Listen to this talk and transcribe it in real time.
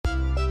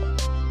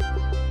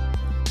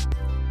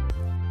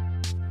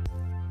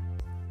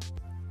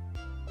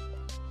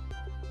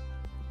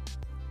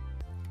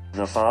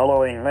The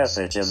following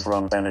message is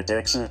from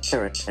Benediction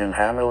Church in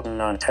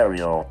Hamilton,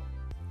 Ontario.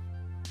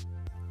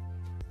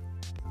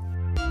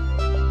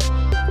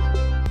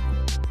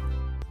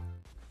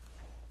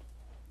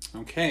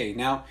 Okay,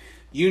 now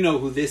you know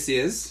who this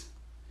is.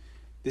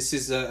 This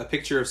is a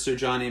picture of Sir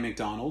John A.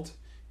 Macdonald.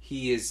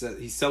 He's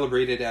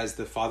celebrated as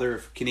the father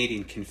of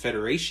Canadian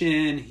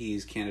Confederation.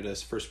 He's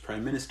Canada's first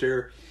Prime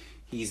Minister.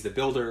 He's the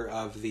builder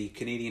of the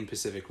Canadian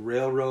Pacific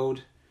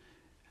Railroad.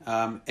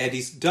 And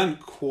he's done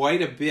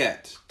quite a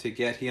bit to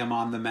get him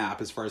on the map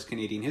as far as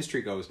Canadian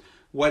history goes.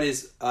 What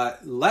is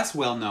less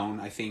well known,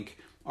 I think,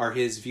 are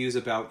his views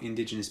about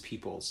Indigenous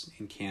peoples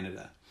in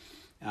Canada.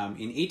 In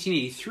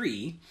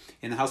 1883,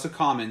 in the House of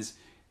Commons,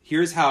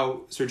 here's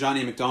how Sir John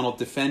A. Macdonald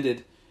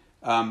defended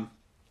the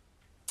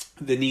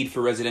need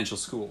for residential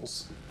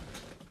schools.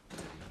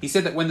 He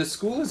said that when the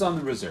school is on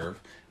the reserve,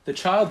 the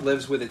child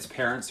lives with its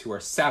parents who are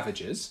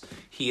savages.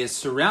 He is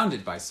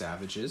surrounded by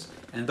savages,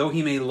 and though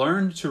he may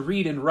learn to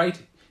read and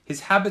write, his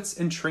habits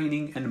and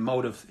training and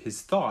mode of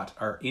his thought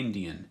are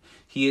Indian.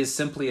 He is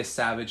simply a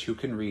savage who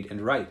can read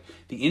and write.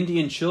 The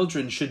Indian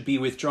children should be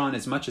withdrawn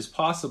as much as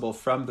possible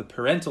from the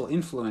parental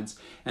influence,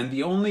 and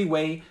the only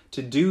way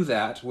to do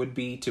that would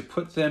be to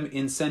put them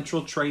in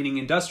central training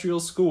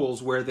industrial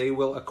schools where they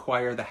will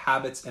acquire the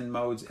habits and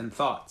modes and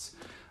thoughts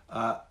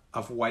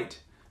of white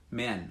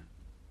men.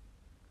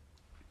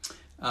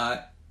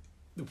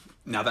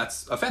 Now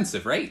that's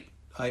offensive, right?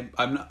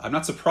 I'm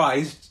not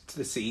surprised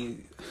to see,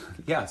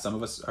 some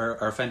of us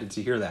are offended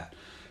to hear that.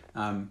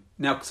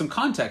 Now, some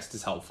context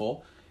is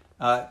helpful.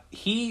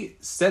 He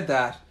said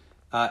that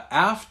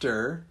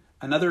after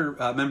another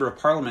member of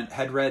Parliament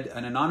had read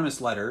an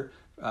anonymous letter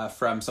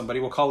from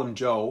somebody, we'll call him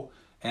Joe,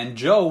 and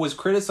Joe was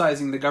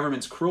criticizing the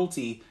government's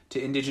cruelty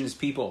to Indigenous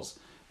peoples.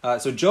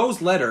 So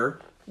Joe's letter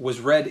was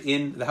read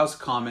in the House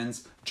of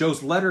Commons.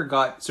 Joe's letter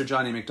got Sir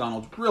John A.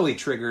 Macdonald really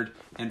triggered,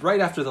 and right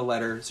after the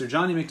letter, Sir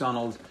John A.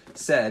 Macdonald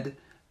said,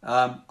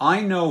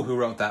 I know who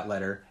wrote that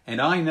letter,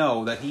 and I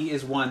know that he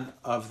is one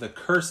of the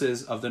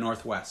curses of the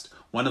Northwest,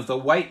 one of the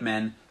white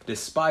men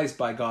despised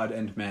by God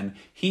and men.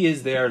 He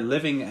is there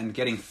living and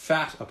getting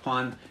fat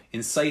upon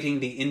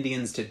inciting the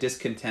Indians to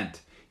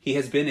discontent. He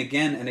has been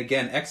again and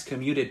again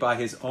excommunicated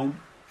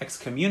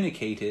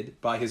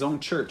by his own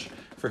church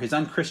for his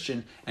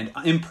unchristian and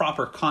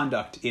improper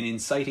conduct in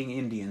inciting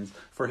Indians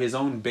for his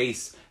own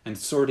base and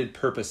sordid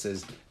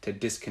purposes to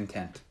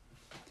discontent.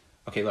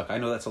 Okay, look, I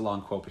know that's a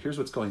long quote, but here's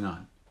what's going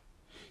on.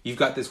 You've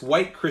got this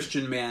white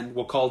Christian man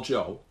we'll call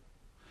Joe,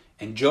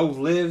 and Joe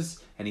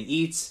lives and he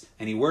eats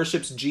and he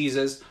worships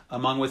Jesus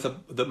among with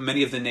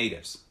many of the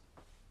natives.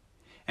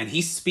 And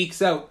he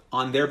speaks out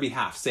on their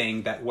behalf,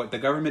 saying that what the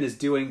government is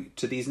doing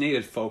to these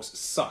native folks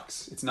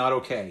sucks. It's not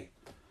okay.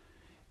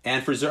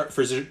 And for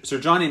Sir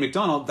John A.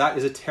 Macdonald, that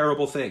is a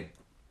terrible thing.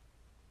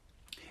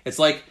 It's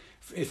like,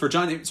 Sir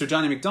John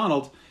A.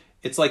 Macdonald,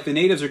 it's like the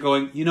natives are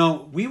going,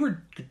 we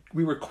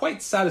were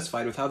quite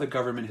satisfied with how the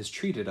government has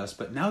treated us,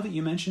 but now that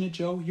you mention it,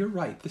 Joe, you're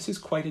right. This is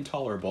quite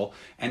intolerable,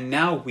 and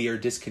now we are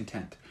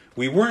discontent.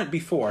 We weren't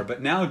before,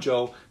 but now,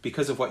 Joe,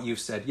 because of what you've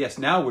said, yes,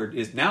 now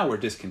we're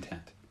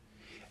discontent.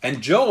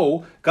 And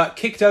Joe got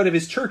kicked out of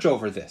his church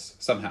over this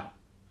somehow.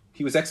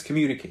 He was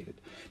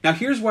excommunicated. Now,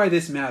 here's why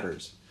this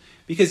matters.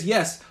 Because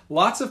yes,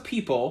 lots of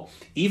people,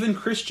 even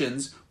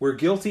Christians, were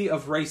guilty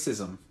of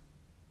racism.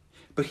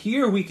 But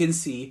here we can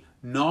see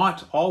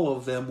not all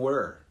of them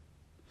were.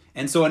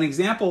 And so an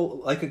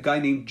example like a guy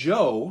named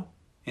Joe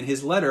in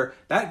his letter,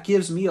 that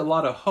gives me a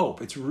lot of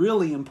hope. It's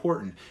really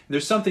important.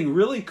 There's something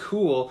really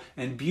cool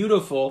and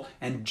beautiful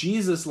and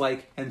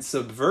Jesus-like and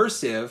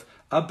subversive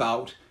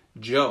about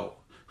Joe,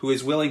 who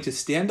is willing to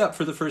stand up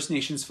for the First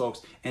Nations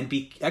folks and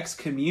be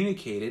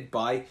excommunicated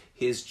by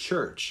his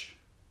church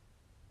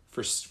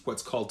for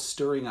what's called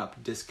stirring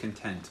up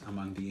discontent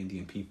among the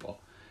Indian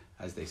people,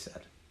 as they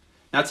said.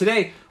 Now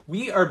today,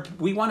 we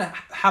want to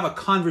have a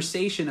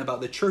conversation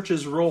about the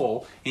church's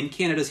role in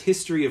Canada's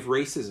history of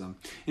racism.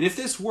 And if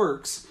this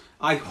works,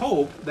 I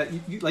hope that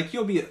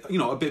you'll be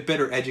a bit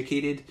better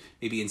educated,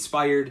 maybe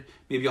inspired,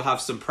 maybe you'll have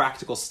some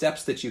practical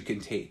steps that you can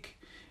take.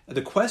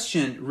 The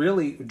question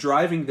really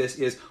driving this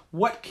is,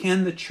 what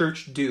can the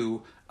church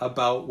do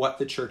about what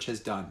the church has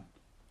done?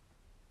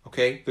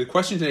 Okay, the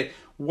question today,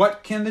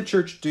 what can the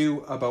church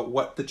do about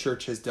what the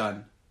church has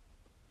done?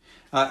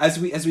 As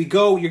we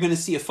go, you're going to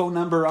see a phone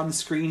number on the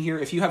screen here.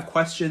 If you have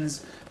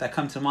questions that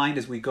come to mind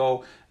as we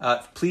go,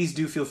 please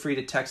do feel free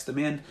to text them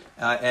in.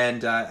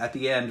 And at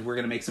the end, we're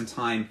going to make some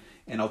time,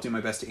 and I'll do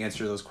my best to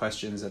answer those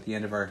questions at the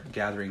end of our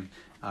gathering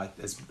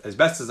as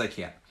best as I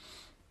can.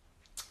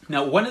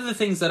 Now, one of the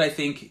things that I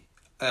think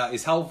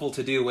is helpful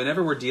to do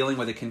whenever we're dealing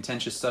with a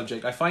contentious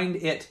subject, I find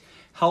it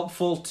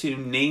helpful to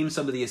name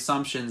some of the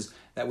assumptions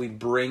that we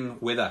bring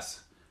with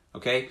us.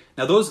 Okay?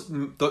 Now,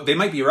 they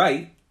might be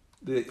right,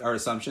 our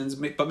assumptions,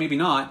 but maybe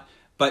not.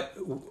 But,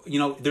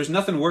 there's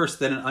nothing worse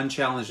than an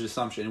unchallenged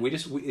assumption.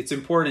 It's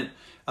important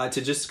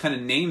to just kind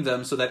of name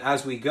them so that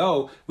as we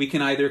go, we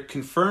can either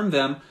confirm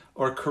them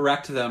or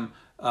correct them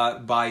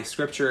by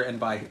scripture and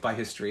by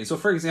history. And so,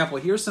 for example,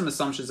 here's some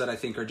assumptions that I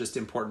think are just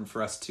important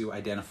for us to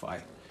identify.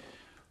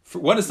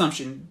 one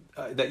assumption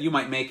that you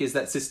might make is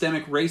that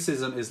systemic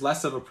racism is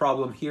less of a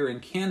problem here in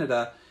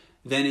Canada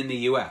than in the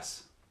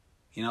US.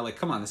 You know, like,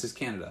 come on, this is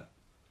Canada.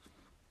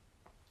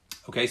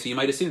 Okay, so you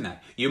might assume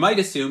that. You might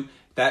assume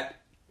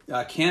that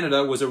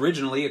Canada was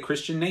originally a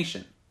Christian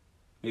nation.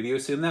 Maybe you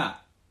assume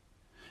that.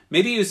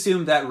 Maybe you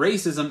assume that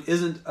racism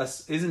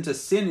isn't a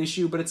sin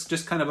issue, but it's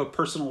just kind of a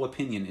personal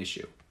opinion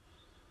issue.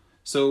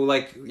 So,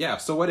 like, yeah,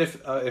 so what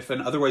if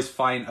an otherwise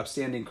fine,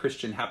 upstanding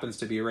Christian happens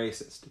to be a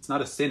racist? It's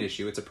not a sin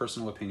issue, it's a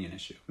personal opinion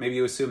issue. Maybe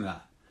you assume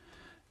that.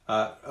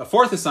 A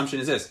fourth assumption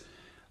is this,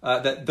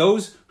 that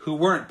those who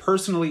weren't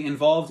personally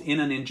involved in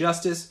an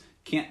injustice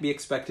can't be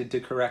expected to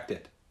correct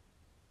it.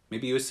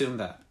 Maybe you assume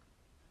that.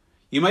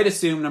 You might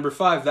assume, number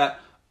 5,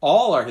 that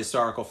all our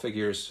historical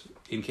figures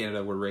in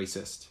Canada were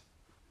racist.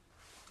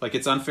 Like,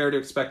 it's unfair to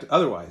expect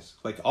otherwise.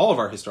 Like, all of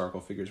our historical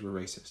figures were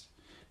racist.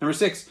 Number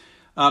 6,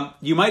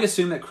 you might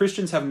assume that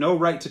Christians have no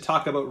right to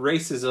talk about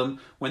racism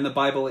when the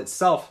Bible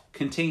itself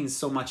contains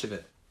so much of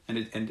it, and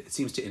it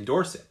seems to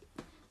endorse it.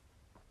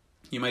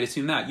 You might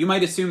assume that. You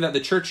might assume that the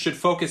church should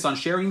focus on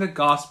sharing the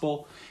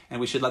gospel,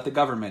 and we should let the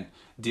government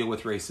deal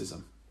with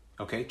racism.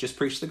 Okay, just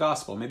preach the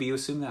gospel. Maybe you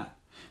assume that.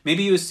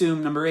 Maybe you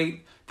assume, number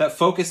 8, that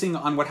focusing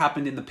on what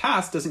happened in the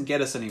past doesn't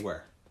get us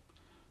anywhere.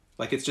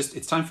 Like,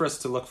 it's time for us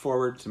to look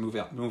forward, to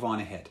move on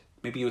ahead.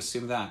 Maybe you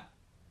assume that.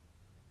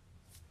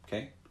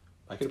 Okay,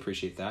 I could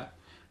appreciate that.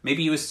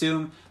 Maybe you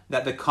assume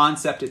that the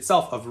concept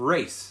itself of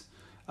race,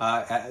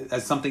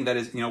 as something that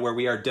is, where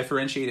we are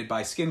differentiated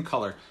by skin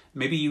color,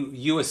 maybe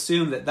you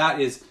assume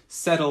that is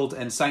settled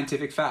and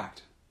scientific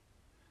fact.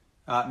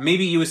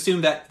 Maybe you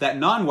assume that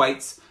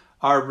non-whites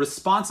are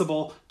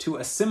responsible to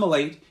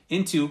assimilate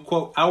into,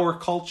 quote, our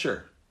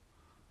culture.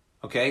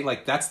 Okay,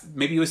 like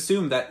maybe you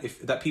assume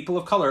that people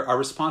of color are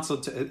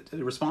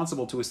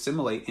responsible to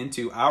assimilate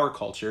into our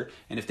culture,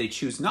 and if they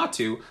choose not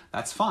to,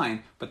 that's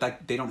fine, but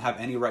that they don't have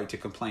any right to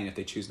complain if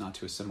they choose not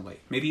to assimilate.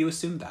 Maybe you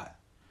assume that.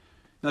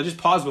 Now, just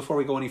pause before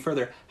we go any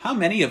further. How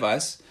many of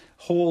us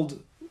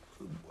hold,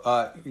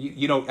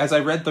 as I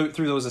read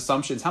through those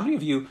assumptions, how many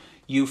of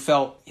you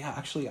felt, yeah,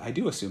 actually, I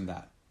do assume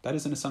that. That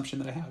is an assumption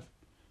that I have.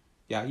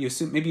 Yeah,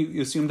 maybe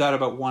you assume that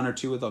about 1 or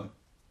 2 of them.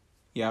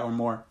 Yeah, or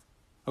more.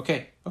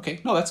 Okay.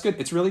 No, that's good.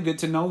 It's really good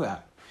to know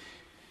that.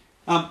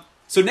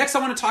 So next I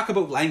want to talk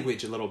about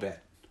language a little bit.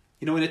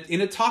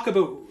 In a talk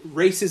about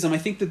racism, I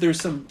think that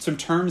there's some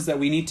terms that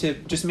we need to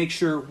just make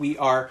sure we're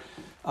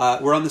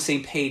on the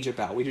same page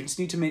about. We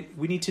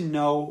need to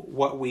know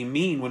what we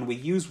mean when we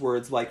use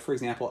words like, for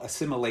example,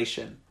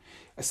 assimilation.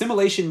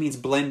 Assimilation means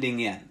blending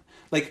in.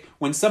 Like,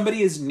 when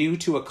somebody is new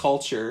to a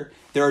culture,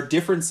 there are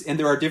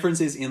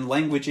differences in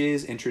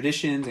languages and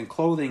traditions and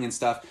clothing and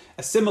stuff.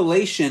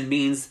 Assimilation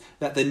means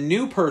that the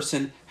new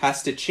person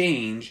has to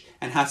change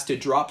and has to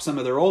drop some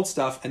of their old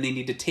stuff, and they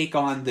need to take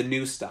on the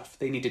new stuff.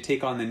 They need to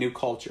take on the new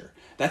culture.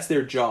 That's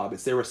their job.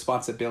 It's their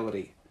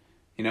responsibility.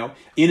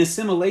 In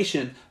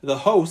assimilation, the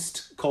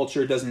host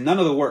culture does none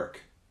of the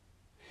work.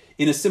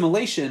 In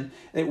assimilation,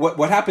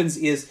 what happens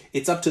is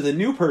it's up to the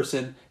new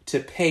person to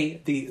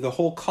pay the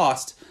whole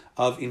cost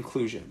of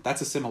inclusion.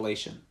 That's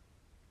assimilation.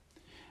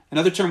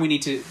 Another term we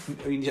need to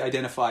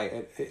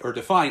identify or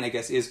define, I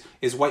guess,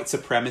 is white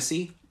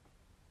supremacy,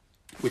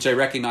 which I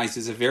recognize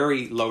is a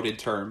very loaded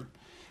term.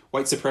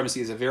 White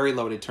supremacy is a very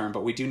loaded term,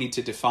 but we do need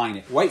to define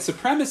it. White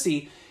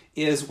supremacy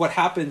is what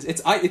happens.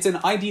 It's an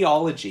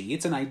ideology.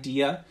 It's an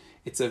idea.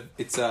 It's a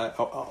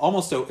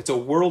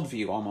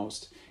worldview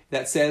almost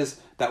that says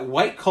that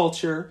white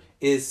culture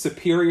is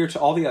superior to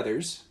all the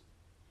others.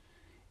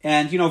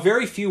 And,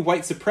 very few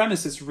white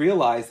supremacists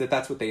realize that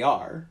that's what they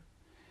are.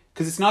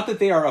 Because it's not that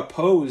they are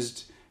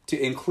opposed to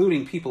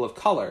including people of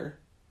color.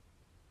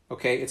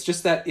 Okay, it's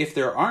just that if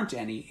there aren't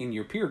any in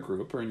your peer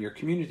group or in your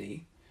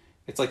community,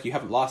 it's like you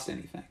haven't lost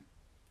anything.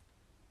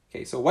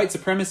 Okay, so white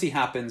supremacy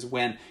happens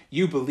when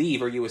you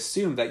believe or you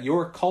assume that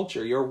your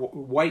culture, your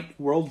white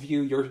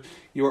worldview,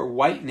 your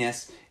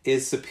whiteness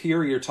is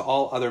superior to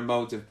all other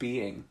modes of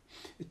being.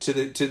 To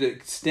the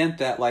extent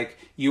that, like,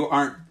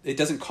 it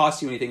doesn't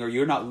cost you anything, or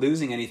you're not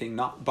losing anything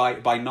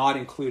by not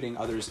including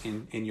others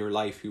in your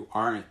life who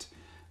aren't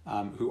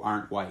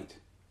white.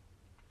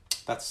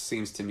 That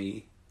seems to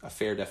me a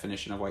fair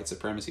definition of white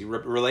supremacy.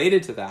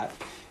 Related to that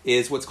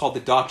is what's called the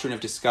doctrine of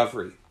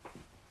discovery.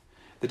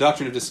 The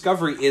doctrine of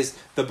discovery is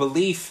the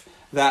belief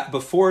that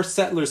before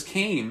settlers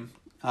came,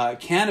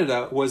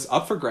 Canada was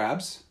up for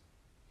grabs,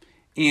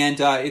 and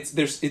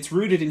it's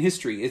rooted in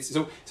history.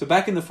 So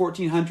back in the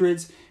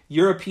 1400s.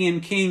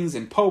 European kings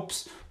and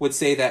popes would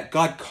say that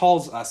God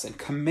calls us and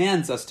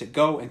commands us to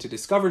go and to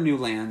discover new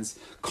lands,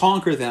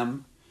 conquer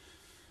them.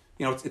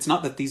 It's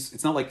not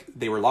like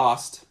they were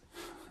lost.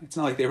 It's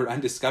not like they were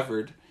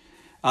undiscovered.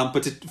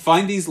 But to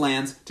find these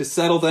lands, to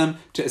settle them,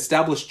 to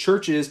establish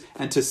churches,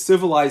 and to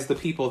civilize the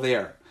people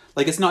there.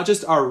 Like, it's not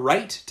just our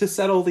right to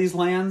settle these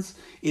lands,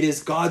 it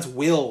is God's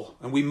will,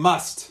 and we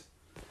must.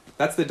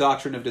 That's the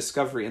doctrine of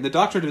discovery. And the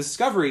doctrine of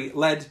discovery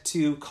led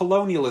to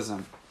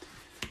colonialism.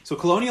 So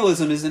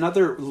colonialism is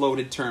another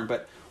loaded term,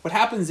 but what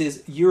happens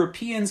is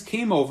Europeans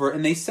came over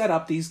and they set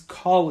up these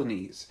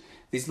colonies,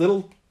 these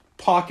little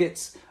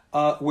pockets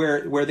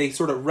where they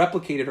sort of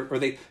replicated or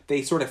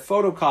they sort of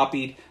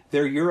photocopied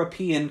their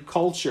European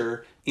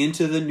culture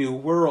into the New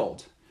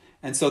World.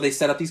 And so they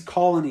set up these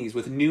colonies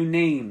with new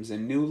names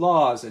and new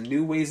laws and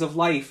new ways of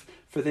life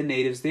for the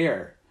natives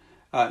there.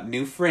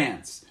 New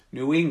France,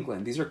 New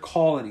England, these are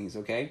colonies,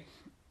 okay?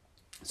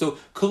 So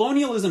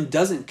colonialism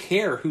doesn't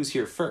care who's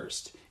here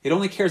first. It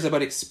only cares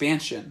about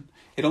expansion.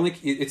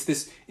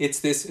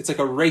 It's like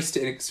a race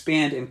to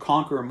expand and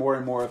conquer more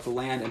and more of the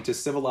land and to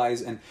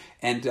civilize and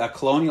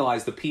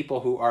colonialize the people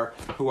who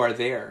are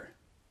there.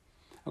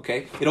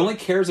 Okay? It only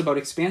cares about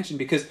expansion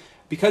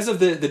because of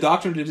the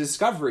doctrine of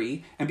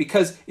discovery, and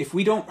because if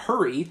we don't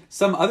hurry,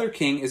 some other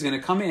king is going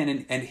to come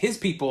in and his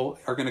people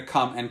are going to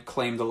come and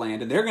claim the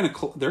land, and they're going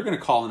to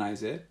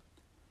colonize it.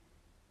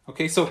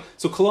 Okay, so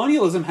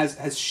colonialism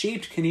has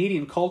shaped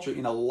Canadian culture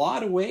in a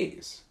lot of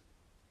ways,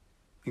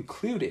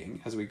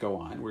 including, as we go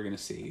on, we're going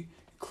to see,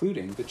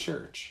 including the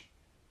church.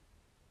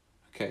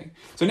 Okay,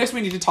 so next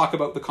we need to talk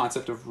about the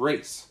concept of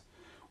race.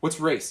 What's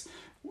race?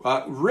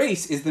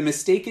 Race is the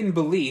mistaken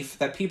belief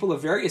that people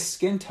of various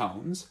skin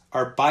tones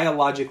are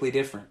biologically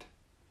different,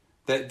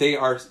 that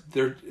they're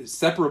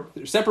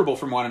separable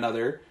from one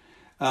another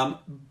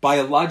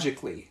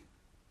biologically.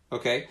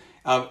 Okay,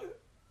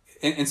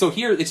 and so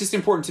here it's just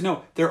important to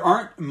know there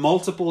aren't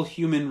multiple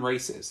human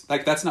races.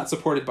 Like, that's not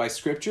supported by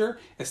scripture.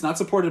 It's not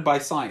supported by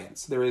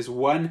science. There is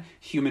one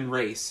human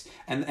race,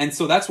 and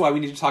so that's why we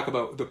need to talk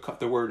about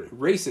the word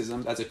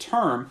racism as a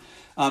term.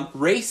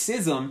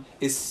 Racism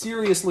is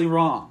seriously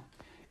wrong.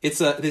 It's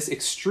this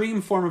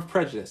extreme form of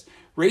prejudice.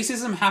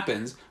 Racism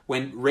happens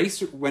when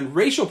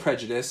racial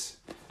prejudice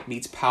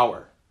meets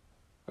power.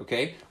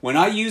 Okay? When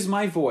I use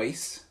my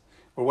voice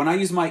or when I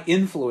use my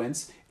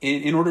influence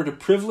in order to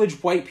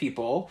privilege white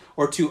people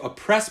or to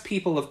oppress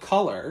people of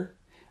color,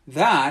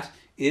 that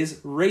is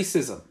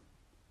racism.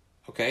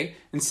 Okay?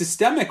 And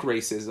systemic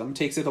racism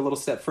takes it a little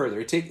step further.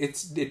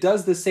 It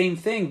does the same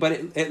thing, but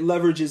it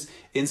leverages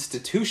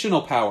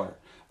institutional power,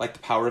 like the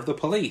power of the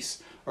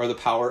police, or the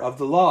power of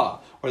the law,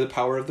 or the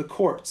power of the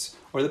courts,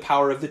 or the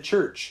power of the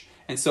church.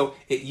 And so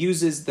it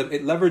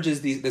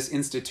leverages this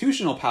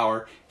institutional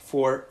power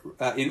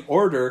in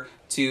order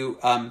to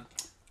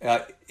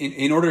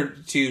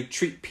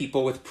treat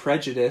people with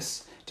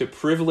prejudice, to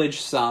privilege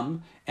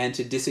some, and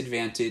to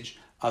disadvantage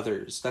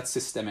others. That's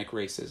systemic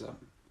racism.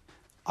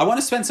 I want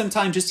to spend some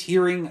time just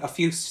hearing a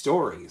few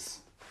stories.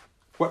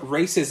 What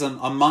racism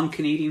among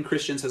Canadian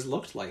Christians has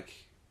looked like.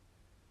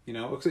 You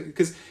know,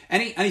 because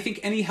I think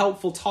any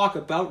helpful talk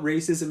about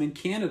racism in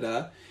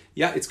Canada,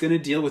 it's going to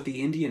deal with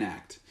the Indian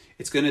Act.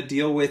 It's going to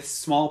deal with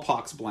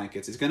smallpox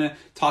blankets. It's going to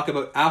talk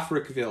about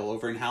Africville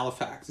over in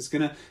Halifax. It's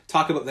going to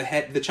talk about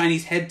the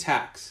Chinese head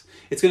tax.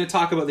 It's going to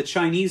talk about the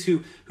Chinese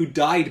who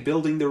died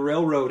building the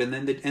railroad, and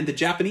then the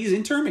Japanese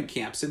internment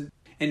camps, and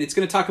it's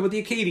going to talk about the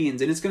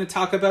Acadians, and it's going to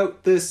talk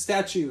about the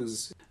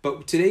statues.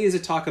 But today is a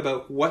talk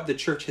about what the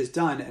church has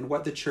done and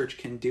what the church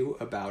can do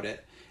about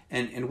it.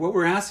 And what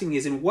we're asking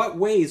is, in what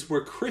ways were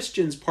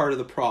Christians part of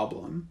the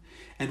problem,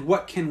 and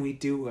what can we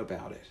do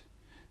about it?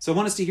 So I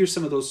want us to hear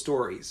some of those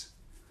stories.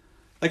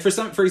 Like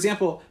for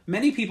example,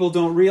 many people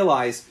don't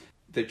realize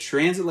the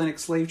transatlantic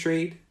slave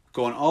trade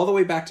going all the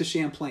way back to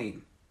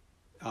Champlain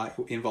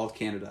involved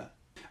Canada.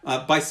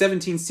 By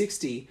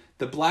 1760,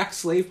 the black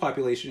slave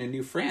population in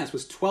New France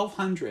was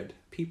 1,200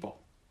 people.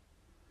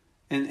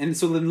 And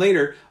so then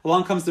later,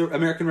 along comes the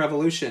American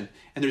Revolution,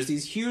 and there's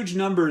these huge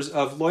numbers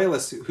of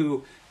loyalists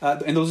who,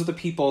 and those are the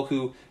people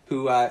who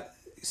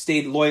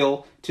stayed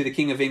loyal to the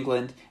King of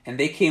England, and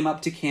they came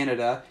up to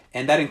Canada,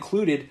 and that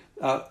included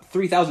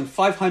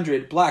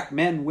 3,500 black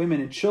men, women,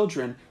 and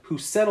children who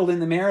settled in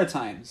the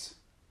Maritimes.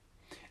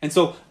 And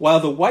so while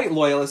the white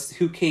loyalists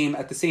who came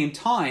at the same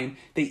time,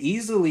 they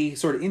easily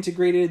sort of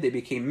integrated, they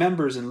became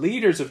members and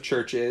leaders of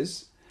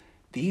churches,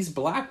 these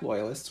black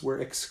loyalists were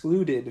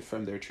excluded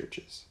from their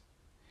churches.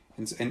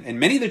 And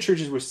many of the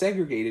churches were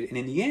segregated, and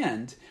in the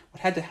end,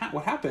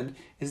 what happened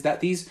is that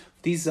these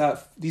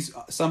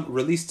some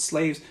released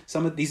slaves,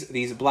 some of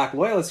these black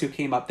loyalists who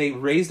came up, they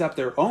raised up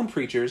their own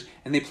preachers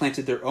and they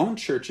planted their own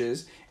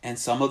churches. And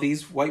some of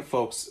these white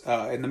folks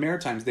in the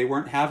Maritimes, they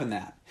weren't having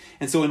that.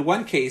 And so in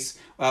one case,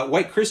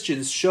 white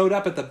Christians showed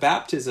up at the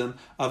baptism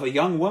of a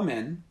young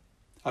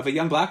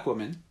black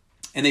woman,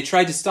 and they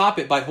tried to stop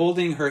it by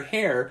holding her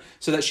hair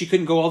so that she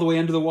couldn't go all the way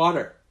under the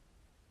water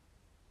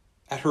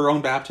at her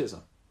own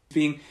baptism.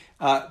 Being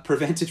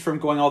prevented from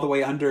going all the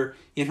way under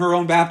in her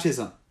own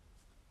baptism.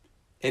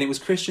 And it was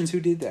Christians who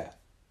did that.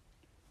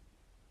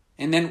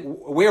 And then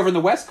way over in the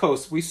West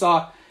Coast, we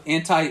saw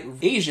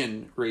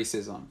anti-Asian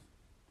racism.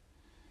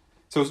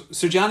 So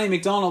Sir John A.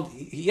 Macdonald,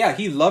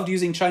 he loved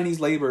using Chinese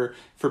labor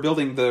for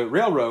building the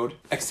railroad,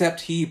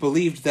 except he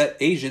believed that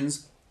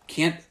Asians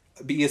can't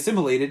be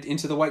assimilated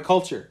into the white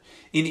culture.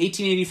 In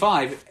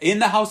 1885, in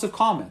the House of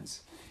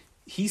Commons,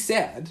 he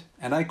said,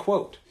 and I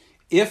quote,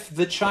 "If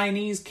the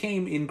Chinese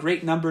came in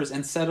great numbers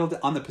and settled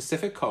on the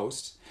Pacific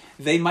coast,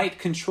 they might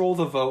control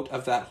the vote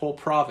of that whole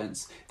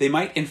province. They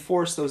might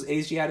enforce those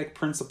Asiatic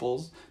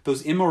principles,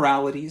 those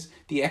immoralities,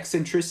 the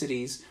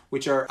eccentricities,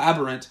 which are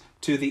aberrant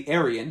to the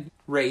Aryan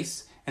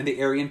race and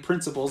the Aryan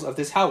principles of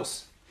this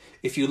house.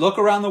 If you look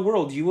around the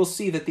world, you will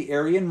see that the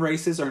Aryan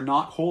races are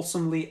not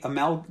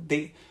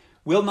they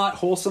will not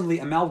wholesomely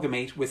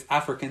amalgamate with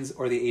Africans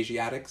or the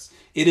Asiatics.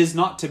 It is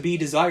not to be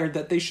desired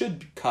that they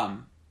should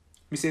come.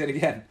 Let me say that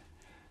again.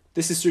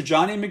 This is Sir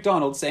John A.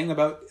 Macdonald saying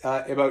about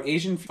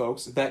Asian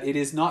folks that it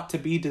is not to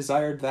be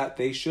desired that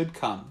they should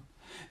come,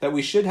 that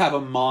we should have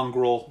a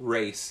mongrel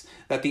race,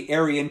 that the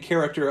Aryan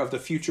character of the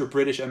future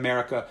British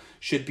America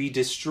should be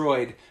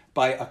destroyed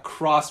by a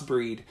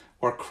crossbreed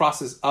or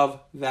crosses of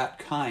that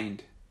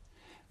kind.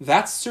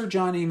 That's Sir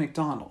John A.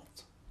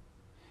 Macdonald.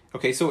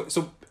 Okay, so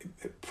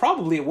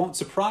probably it won't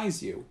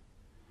surprise you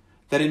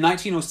that in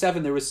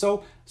 1907 there was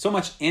so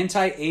much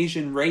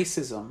anti-Asian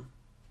racism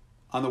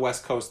on the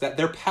West Coast that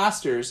their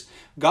pastors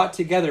got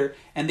together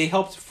and they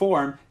helped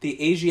form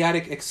the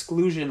Asiatic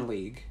Exclusion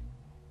League.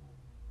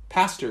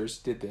 Pastors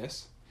did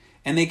this,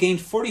 and they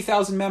gained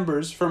 40,000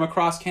 members from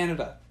across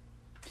Canada.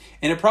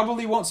 And it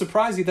probably won't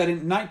surprise you that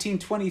in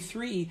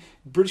 1923,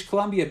 British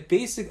Columbia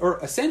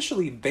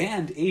essentially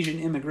banned Asian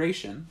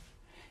immigration,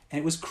 and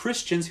it was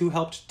Christians who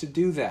helped to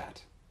do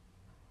that.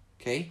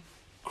 Okay?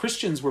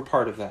 Christians were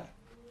part of that.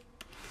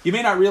 You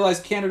may not realize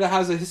Canada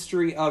has a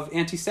history of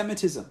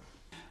anti-Semitism.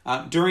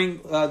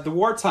 During the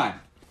wartime,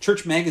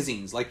 church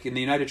magazines, like in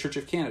the United Church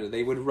of Canada,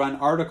 they would run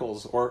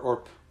articles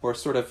or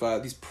sort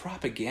of these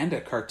propaganda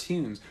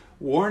cartoons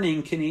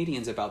warning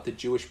Canadians about the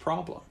Jewish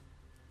problem.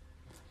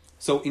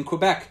 So in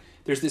Quebec,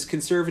 there's this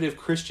conservative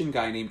Christian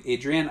guy named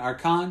Adrien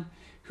Arcand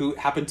who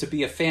happened to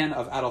be a fan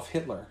of Adolf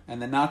Hitler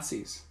and the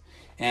Nazis.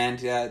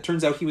 And it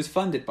turns out he was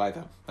funded by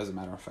them, as a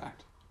matter of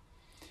fact.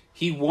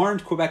 He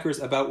warned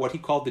Quebecers about what he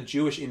called the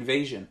Jewish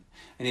invasion.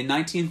 And in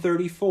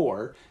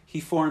 1934,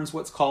 he forms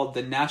what's called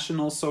the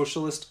National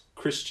Socialist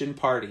Christian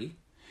Party,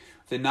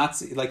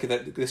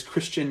 this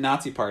Christian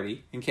Nazi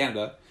party in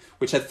Canada,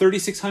 which had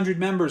 3,600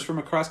 members from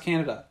across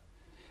Canada.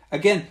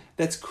 Again,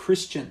 that's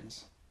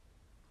Christians.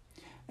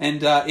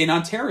 And in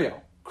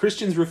Ontario,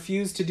 Christians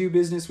refused to do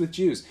business with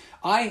Jews.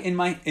 In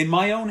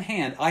my own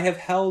hand, I have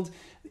held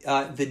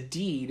the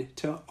deed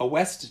to a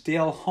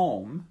Westdale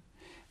home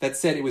that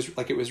said it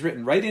was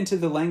written right into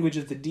the language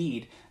of the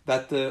deed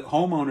that the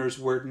homeowners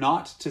were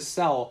not to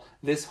sell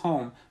this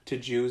home to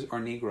Jews or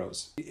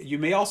Negroes. You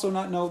may also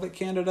not know that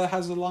Canada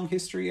has a long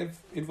history of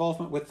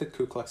involvement with the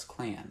Ku Klux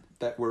Klan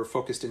that were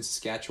focused in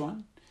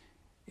Saskatchewan.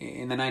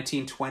 In the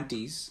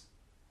 1920s,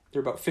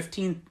 there were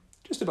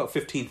just about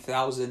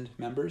 15,000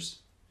 members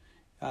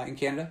in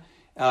Canada,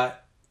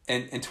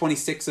 and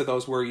 26 of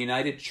those were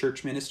United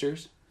Church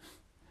ministers.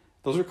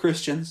 Those are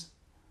Christians.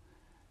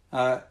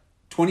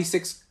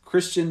 26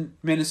 Christian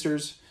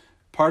ministers,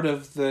 part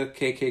of the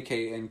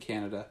KKK in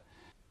Canada.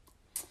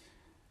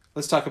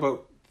 Let's talk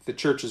about the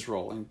church's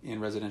role in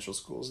residential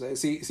schools.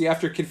 See,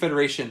 after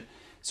Confederation,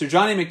 Sir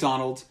John A.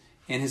 Macdonald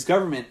and his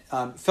government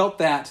felt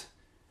that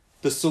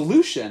the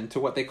solution to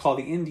what they call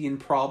the Indian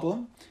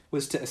problem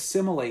was to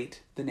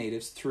assimilate the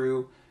natives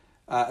through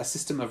a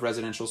system of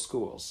residential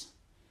schools.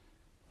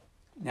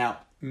 Now,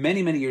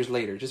 many, many years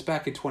later, just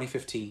back in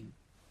 2015,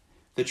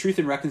 the Truth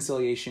and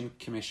Reconciliation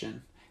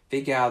Commission,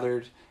 they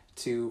gathered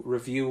to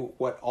review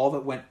all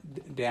that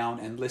went down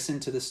and listen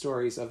to the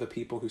stories of the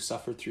people who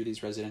suffered through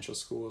these residential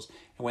schools.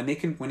 And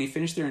when they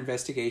finished their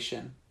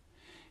investigation,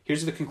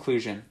 here's the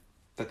conclusion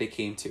that they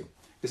came to.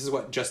 This is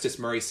what Justice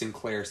Murray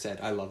Sinclair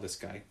said. I love this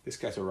guy. This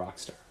guy's a rock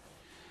star.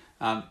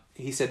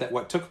 He said that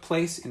what took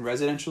place in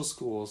residential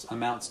schools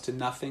amounts to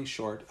nothing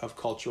short of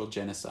cultural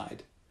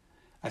genocide,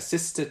 a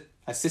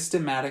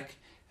systematic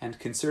and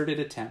concerted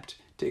attempt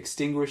to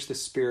extinguish the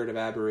spirit of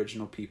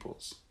Aboriginal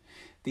peoples.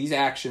 These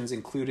actions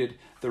included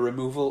the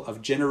removal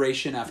of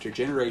generation after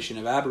generation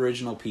of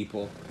Aboriginal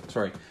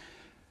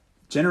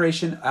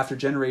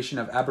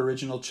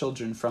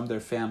children from their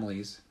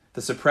families,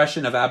 the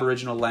suppression of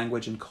Aboriginal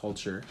language and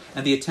culture,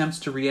 and the attempts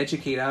to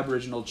re-educate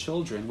Aboriginal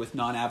children with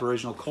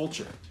non-Aboriginal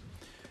culture.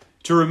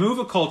 To remove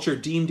a culture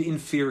deemed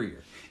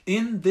inferior.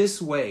 In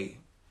this way,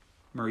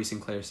 Murray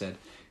Sinclair said,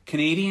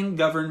 Canadian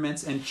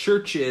governments and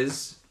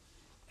churches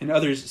and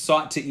others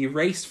sought to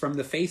erase from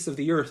the face of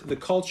the earth the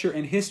culture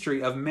and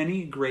history of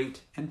many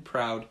great and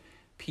proud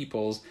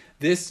peoples.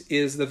 This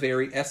is the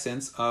very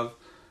essence of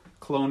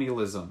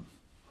colonialism.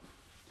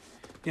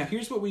 Now,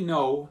 here's what we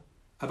know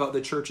about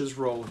the church's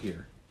role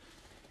here.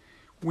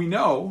 We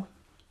know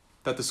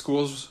that the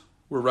schools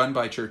were run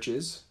by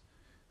churches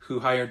who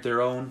hired their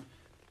own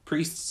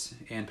priests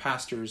and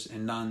pastors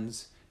and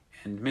nuns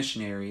and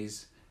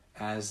missionaries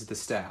as the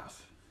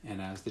staff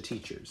and as the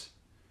teachers.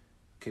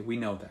 Okay, we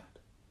know that.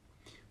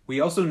 We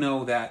also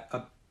know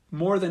that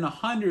more than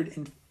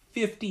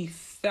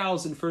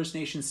 150,000 First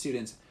Nation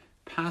students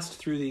passed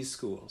through these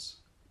schools.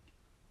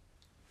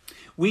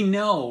 We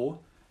know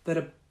that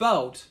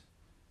about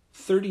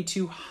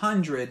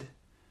 3,200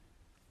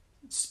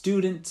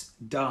 students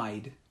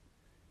died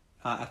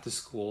at the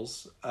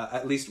schools,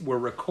 at least were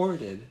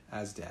recorded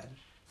as dead.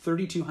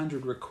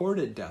 3,200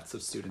 recorded deaths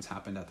of students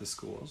happened at the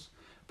schools.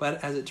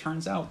 But as it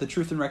turns out, the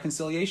Truth and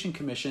Reconciliation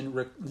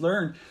Commission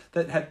learned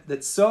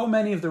that so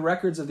many of the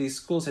records of these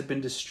schools had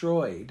been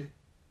destroyed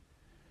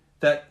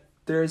that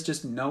there is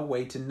just no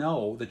way to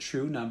know the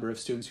true number of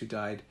students who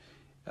died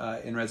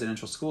in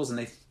residential schools.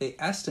 And they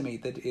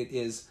estimate that it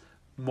is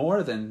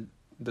more than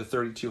the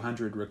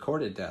 3,200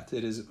 recorded deaths.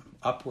 It is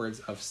upwards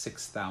of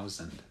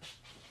 6,000.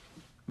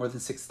 More than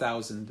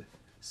 6,000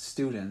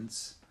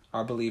 students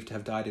are believed to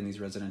have died in these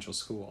residential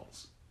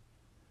schools.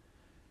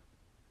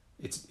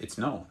 It's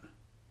known.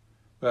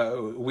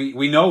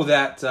 We know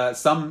that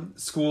some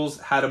schools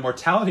had a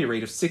mortality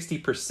rate of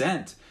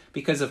 60%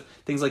 because of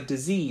things like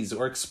disease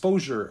or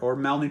exposure or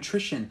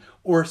malnutrition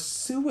or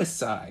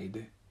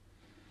suicide.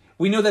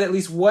 We know that at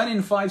least 1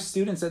 in 5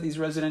 students at these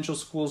residential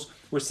schools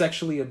were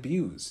sexually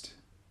abused.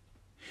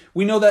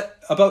 We know that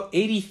about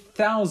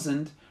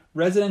 80,000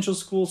 residential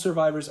school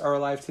survivors are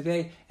alive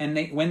today, and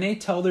when they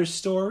tell their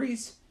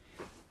stories,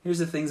 here's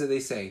the things that they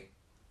say.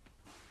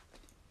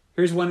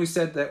 Here's one who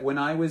said that when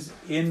I was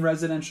in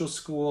residential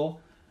school,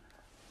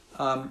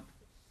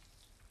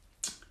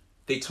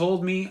 they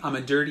told me I'm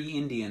a dirty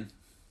Indian.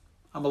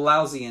 I'm a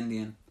lousy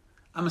Indian.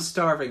 I'm a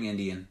starving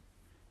Indian.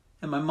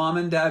 And my mom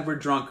and dad were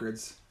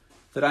drunkards,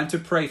 that I'm to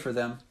pray for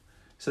them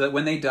so that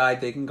when they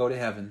died, they can go to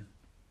heaven.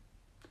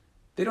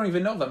 They don't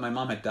even know that my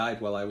mom had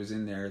died while I was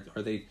in there,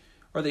 or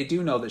they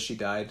do know that she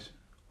died.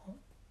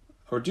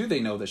 Or do they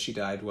know that she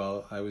died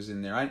while I was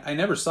in there? I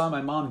never saw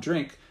my mom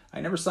drink.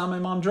 I never saw my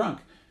mom drunk.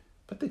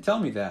 But they tell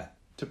me that,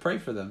 to pray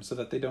for them so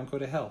that they don't go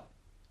to hell.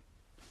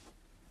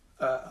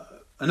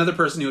 Another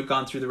person who had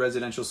gone through the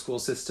residential school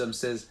system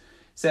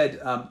said,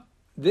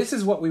 this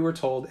is what we were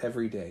told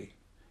every day.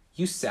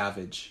 You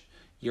savage.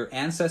 Your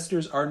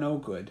ancestors are no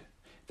good.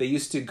 They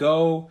used to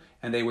go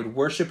and they would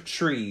worship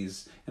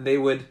trees, and they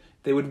would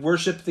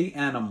worship the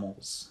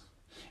animals.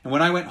 And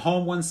when I went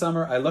home one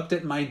summer, I looked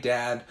at my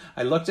dad,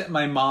 I looked at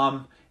my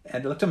mom,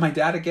 and I looked at my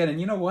dad again,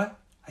 and you know what?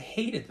 I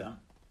hated them.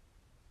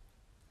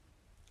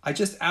 I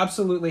just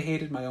absolutely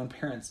hated my own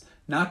parents.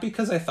 Not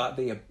because I thought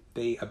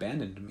they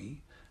abandoned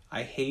me.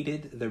 I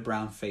hated their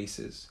brown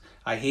faces.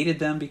 I hated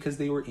them because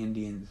they were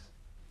Indians.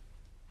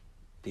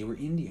 They were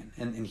Indian.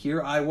 And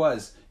here I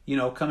was,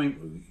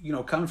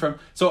 coming from...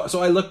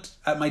 So I looked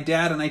at my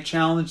dad and I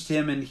challenged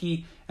him,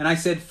 and I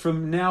said,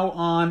 from now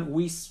on,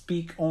 we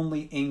speak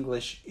only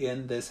English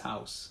in this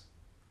house.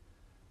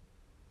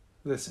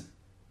 Listen,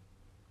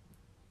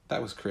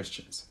 that was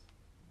Christians.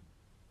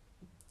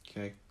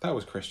 Okay? That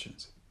was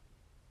Christians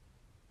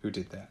who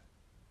did that.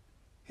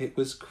 It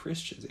was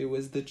Christians. It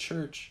was the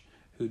church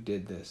who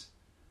did this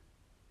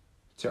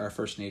to our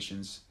First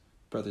Nations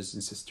brothers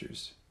and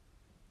sisters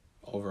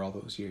over all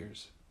those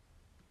years.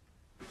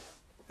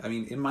 I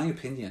mean, in my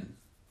opinion,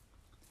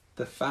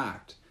 the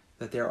fact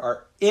that there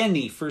are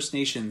any First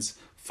Nations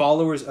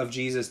followers of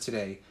Jesus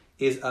today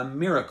is a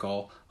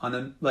miracle on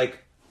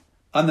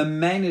the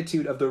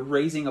magnitude of the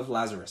raising of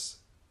Lazarus.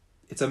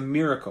 It's a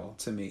miracle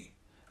to me.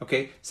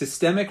 Okay?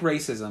 Systemic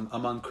racism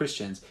among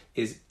Christians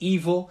is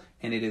evil,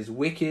 and it is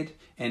wicked,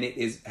 and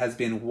has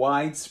been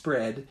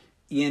widespread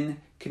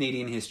in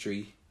Canadian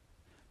history,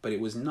 but it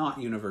was not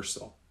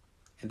universal.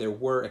 And there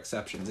were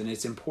exceptions. And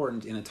it's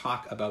important in a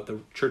talk about the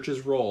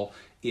church's role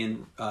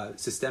in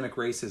systemic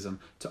racism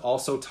to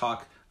also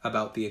talk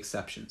about the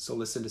exceptions. So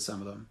listen to some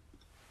of them.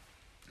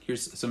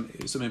 Here's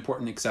some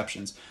important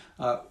exceptions.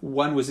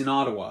 One was in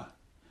Ottawa.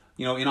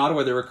 In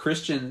Ottawa there were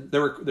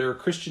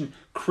Christian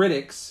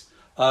critics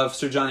of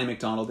Sir John A.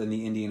 Macdonald and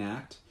the Indian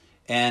Act,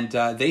 and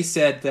they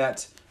said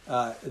that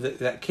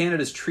that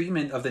Canada's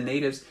treatment of the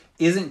natives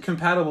isn't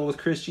compatible with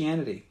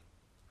Christianity.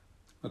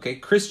 Okay,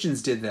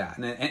 Christians did that,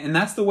 and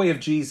that's the way of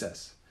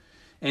Jesus.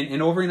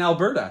 And over in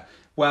Alberta,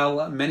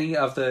 while many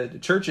of the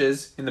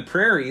churches in the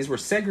prairies were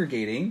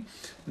segregating,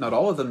 not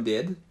all of them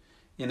did,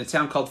 in a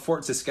town called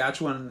Fort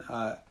Saskatchewan,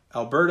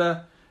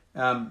 Alberta,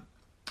 a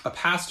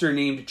pastor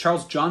named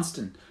Charles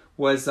Johnston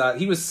was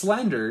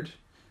slandered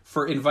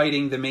for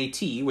inviting the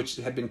Métis, which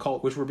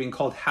were being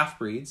called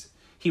half-breeds.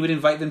 He would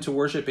invite them to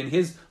worship in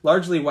his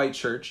largely white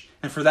church,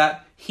 and for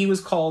that he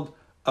was called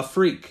a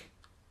freak.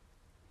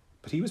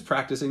 But he was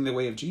practicing the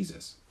way of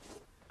Jesus.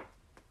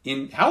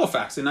 In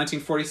Halifax in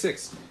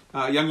 1946,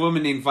 a young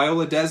woman named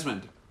Viola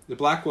Desmond, the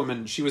black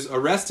woman, she was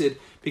arrested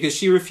because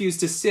she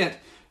refused to sit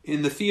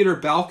in the theater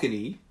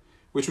balcony,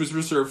 which was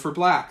reserved for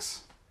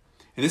blacks.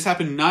 And this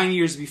happened 9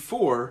 years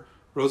before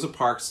Rosa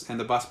Parks and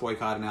the bus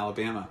boycott in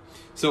Alabama.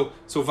 So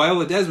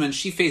Viola Desmond,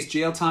 she faced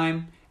jail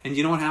time, and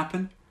you know what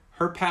happened?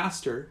 Her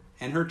pastor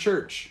and her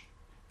church,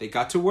 they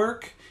got to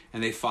work,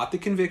 and they fought the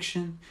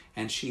conviction,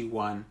 and she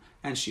won,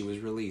 and she was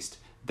released.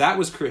 That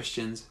was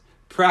Christians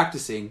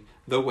practicing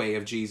the way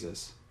of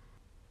Jesus.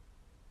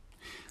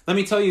 Let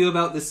me tell you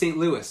about the St.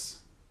 Louis.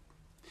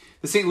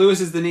 The St.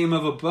 Louis is the name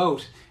of a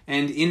boat,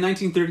 and in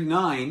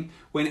 1939,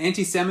 when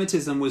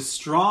anti-Semitism was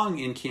strong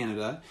in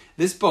Canada,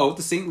 this boat,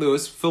 the St.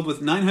 Louis, filled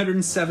with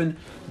 907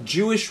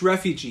 Jewish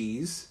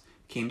refugees,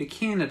 came to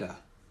Canada.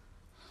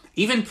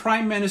 Even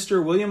Prime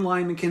Minister William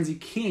Lyon Mackenzie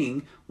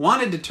King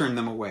wanted to turn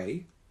them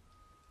away,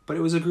 but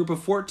it was a group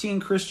of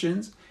 14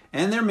 Christians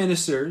and their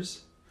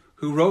ministers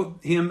who wrote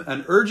him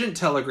an urgent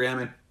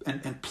telegram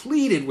and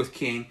pleaded with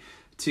King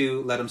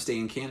to let him stay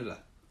in Canada.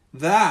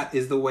 That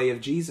is the way of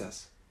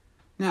Jesus.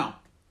 Now,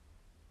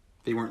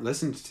 they weren't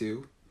listened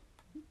to.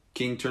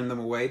 King turned them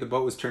away. The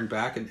boat was turned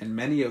back, and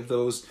many of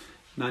those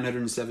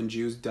 907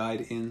 Jews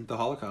died in the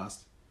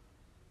Holocaust.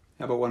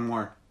 How about one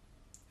more?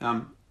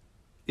 In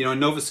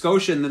Nova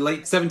Scotia in the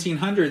late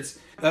 1700s,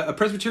 a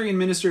Presbyterian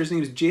minister, his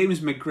name is James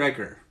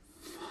McGregor.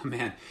 Oh,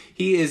 man,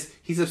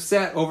 he's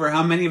upset over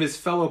how many of his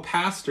fellow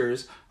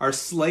pastors are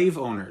slave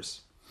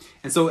owners.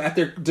 And so at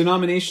their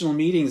denominational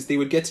meetings, they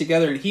would get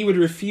together and he would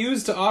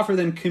refuse to offer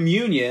them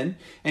communion,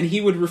 and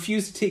he would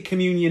refuse to take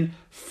communion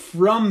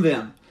from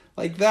them.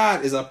 Like,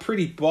 that is a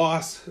pretty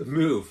boss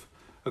move,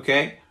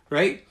 okay?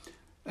 Right?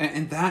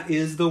 And that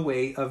is the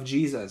way of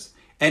Jesus.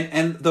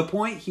 And the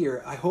point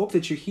here, I hope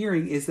that you're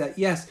hearing, is that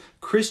yes,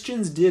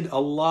 Christians did a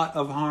lot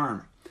of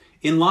harm.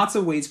 In lots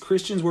of ways,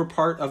 Christians were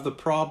part of the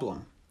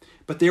problem.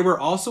 But there were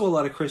also a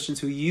lot of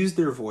Christians who used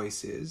their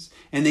voices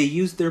and they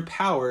used their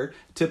power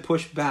to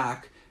push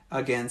back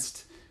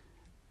against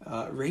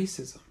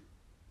racism.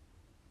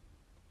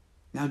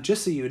 Now,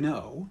 just so you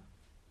know,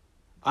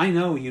 I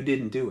know you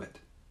didn't do it.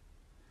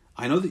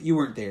 I know that you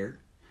weren't there.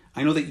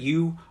 I know that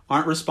you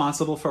aren't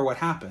responsible for what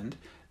happened.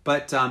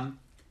 But part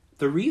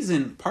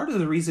of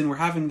the reason we're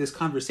having this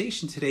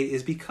conversation today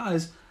is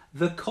because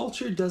the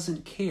culture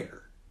doesn't care.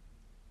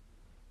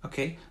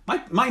 Okay?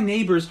 My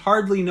neighbors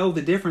hardly know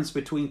the difference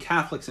between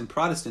Catholics and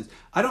Protestants.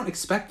 I don't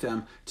expect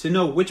them to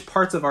know which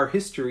parts of our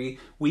history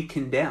we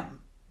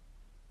condemn.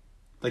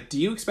 Like, do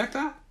you expect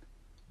that?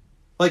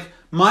 Like,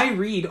 my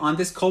read on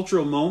this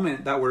cultural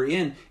moment that we're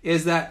in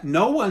is that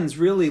no one's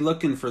really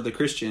looking for the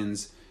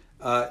Christians.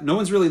 No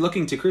one's really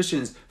looking to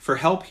Christians for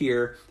help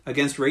here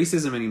against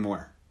racism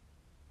anymore.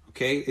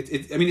 Okay?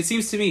 It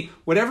seems to me,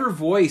 whatever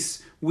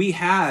voice we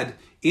had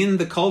in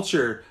the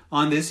culture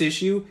on this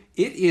issue,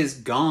 it is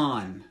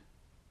gone.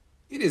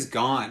 It is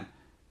gone.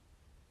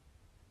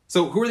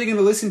 So who are they going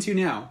to listen to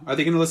now? Are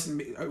they going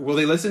to will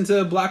they listen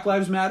to Black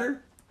Lives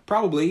Matter?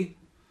 Probably.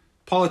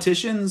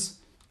 Politicians,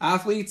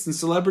 athletes, and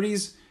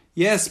celebrities?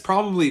 Yes,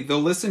 probably.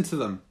 They'll listen to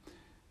them.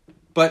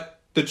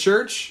 But the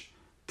church?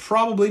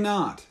 Probably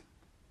not.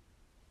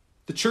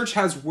 The church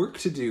has work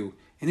to do,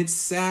 and it's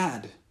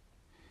sad.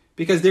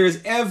 Because there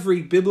is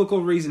every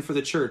biblical reason for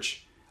the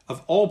church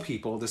of all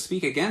people to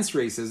speak against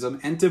racism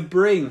and to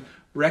bring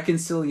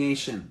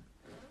reconciliation.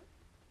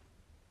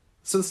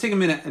 So let's take a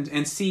minute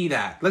and see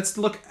that.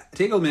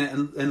 Take a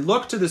minute and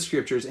look to the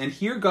scriptures and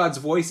hear God's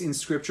voice in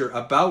scripture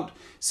about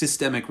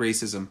systemic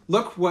racism.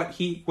 Look what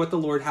the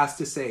Lord has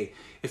to say.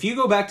 If you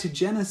go back to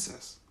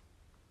Genesis,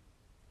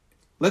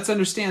 let's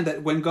understand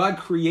that when God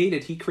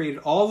created, he created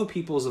all the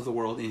peoples of the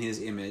world in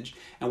his image.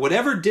 And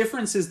whatever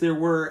differences there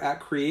were at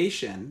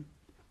creation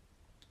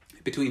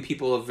between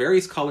people of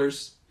various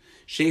colors,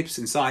 shapes,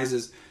 and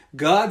sizes,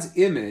 God's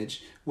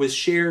image was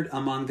shared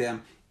among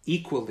them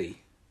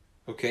equally.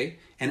 Okay?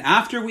 And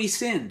after we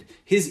sinned,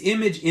 his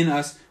image in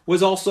us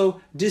was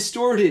also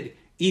distorted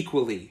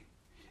equally.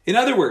 In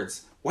other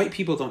words, white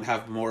people don't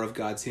have more of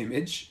God's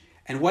image,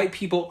 and white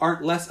people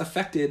aren't less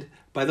affected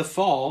by the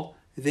fall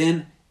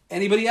than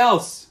anybody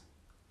else.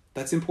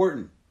 That's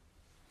important.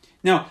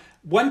 Now,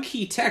 one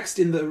key text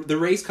in the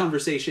race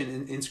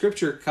conversation in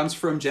Scripture comes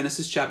from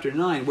Genesis chapter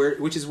 9,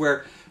 which is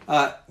where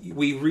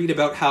we read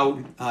about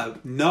how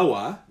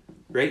Noah,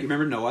 right? You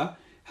remember Noah?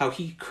 How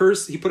he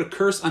put a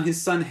curse on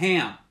his son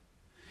Ham.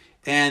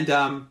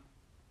 And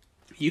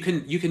you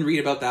can read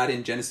about that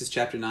in Genesis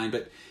chapter 9.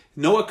 But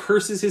Noah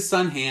curses his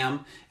son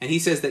Ham, and he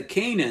says that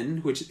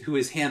Canaan, who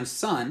is Ham's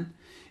son,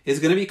 is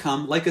going to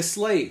become like a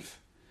slave.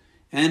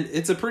 And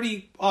it's a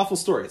pretty awful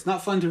story. It's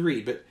not fun to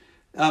read, but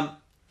a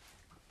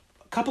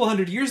couple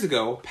hundred years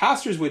ago,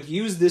 pastors would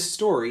use this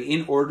story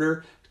in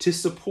order to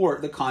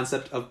support the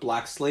concept of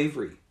black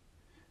slavery.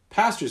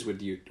 Pastors would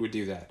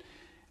do that.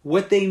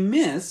 What they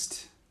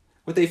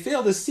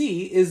failed to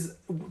see is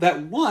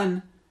that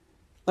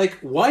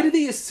why do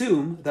they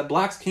assume that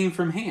blacks came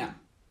from Ham?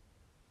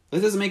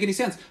 That doesn't make any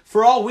sense.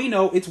 For all we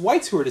know, it's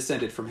whites who are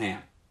descended from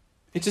Ham.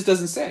 It just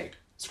doesn't say.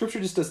 Scripture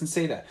just doesn't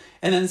say that.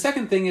 And then the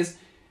second thing is,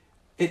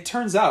 it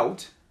turns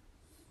out,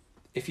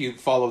 if you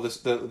follow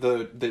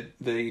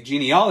the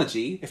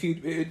genealogy,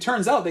 it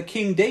turns out that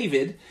King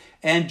David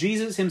and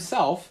Jesus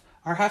himself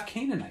are half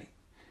Canaanite,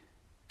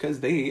 because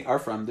they are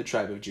from the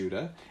tribe of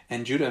Judah,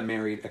 and Judah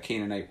married a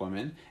Canaanite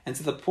woman. And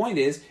so the point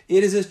is,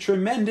 it is a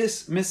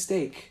tremendous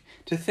mistake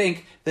to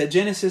think that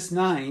Genesis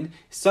 9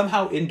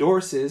 somehow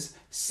endorses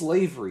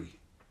slavery.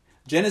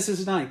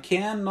 Genesis 9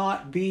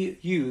 cannot be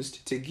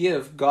used to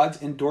give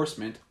God's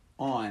endorsement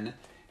on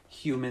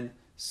human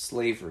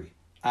slavery.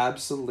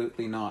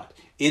 Absolutely not.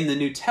 In the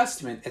New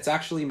Testament, it's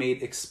actually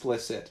made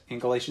explicit. In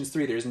Galatians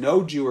 3, there's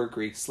no Jew or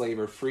Greek, slave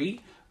or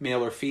free,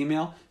 male or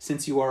female,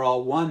 since you are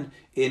all one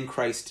in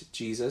Christ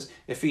Jesus.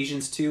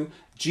 Ephesians 2,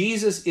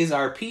 Jesus is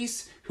our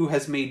peace, who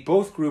has made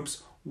both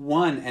groups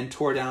one and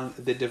tore down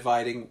the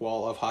dividing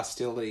wall of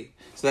hostility,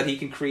 so that he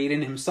can create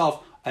in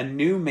himself a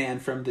new man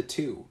from the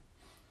two.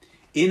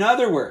 In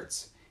other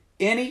words,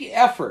 any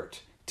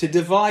effort to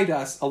divide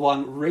us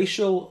along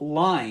racial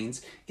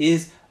lines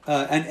is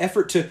an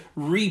effort to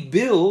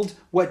rebuild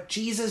what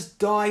Jesus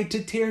died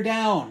to tear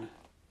down.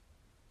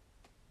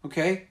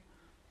 Okay?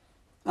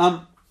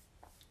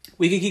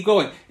 We can keep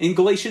going. In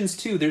Galatians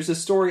 2, there's a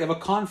story of a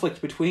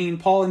conflict between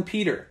Paul and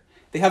Peter.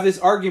 They have this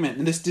argument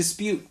and this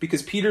dispute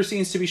because Peter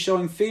seems to be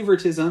showing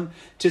favoritism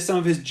to some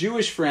of his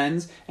Jewish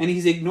friends and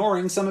he's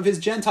ignoring some of his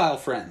Gentile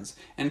friends.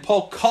 And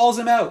Paul calls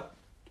him out.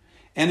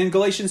 And in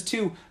Galatians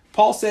 2,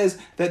 Paul says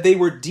that they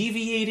were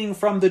deviating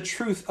from the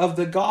truth of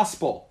the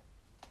gospel.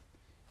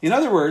 In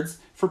other words,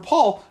 for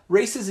Paul,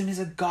 racism is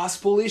a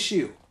gospel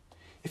issue.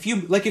 If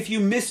you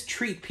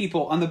mistreat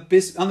people on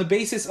the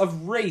basis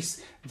of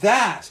race,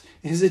 that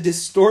is a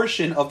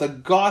distortion of the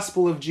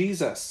gospel of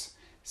Jesus,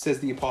 says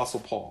the Apostle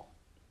Paul.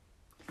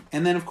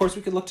 And then, of course,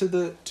 we could look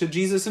to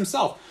Jesus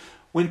himself.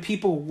 When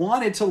people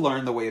wanted to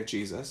learn the way of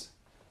Jesus,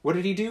 what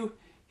did he do?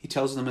 He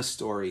tells them a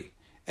story.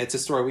 It's a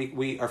story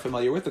we are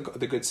familiar with,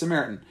 the Good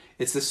Samaritan.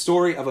 It's the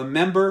story of a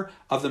member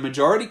of the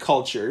majority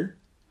culture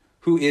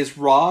who is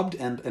robbed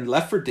and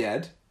left for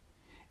dead.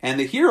 And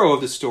the hero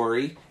of the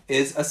story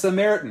is a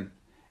Samaritan.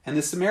 And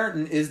the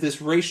Samaritan is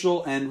this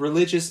racial and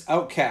religious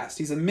outcast.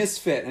 He's a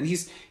misfit. And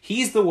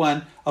he's the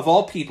one of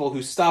all people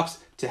who stops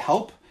to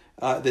help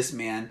this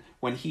man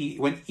when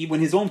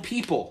his own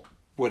people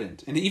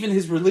wouldn't. And even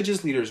his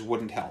religious leaders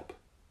wouldn't help.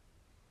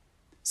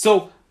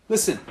 So,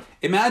 listen,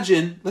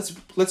 imagine,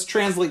 let's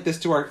translate this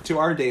to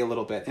our day a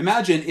little bit.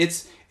 Imagine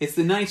it's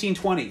the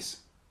 1920s.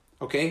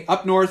 Okay,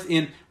 up north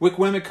in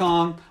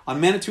Wikwemikong, on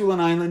Manitoulin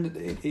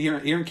Island, here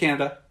in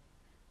Canada,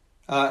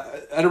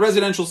 at a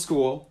residential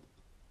school.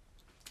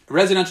 A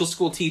residential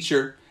school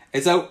teacher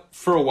is out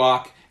for a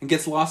walk and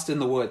gets lost in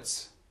the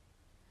woods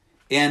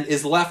and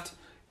is left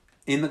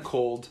in the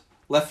cold,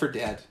 left for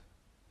dead,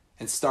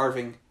 and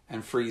starving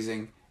and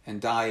freezing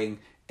and dying.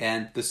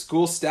 And the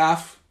school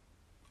staff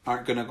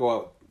aren't going to go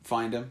out and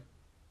find him.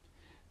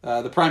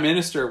 The Prime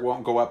Minister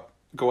won't go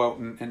out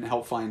and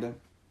help find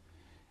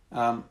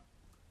him.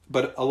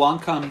 But along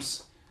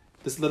comes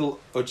this little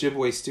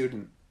Ojibwe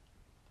student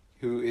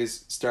who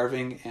is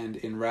starving and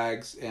in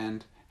rags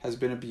and has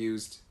been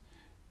abused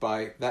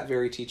by that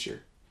very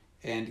teacher.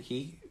 And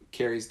he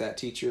carries that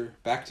teacher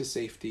back to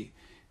safety.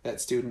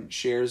 That student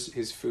shares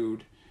his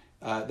food.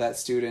 That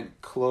student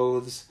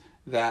clothes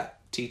that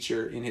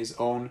teacher in his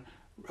own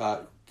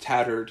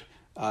tattered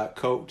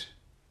coat.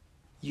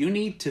 You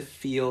need to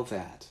feel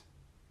that,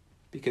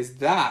 because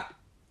that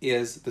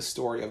is the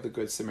story of the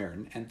Good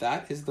Samaritan, and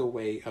that is the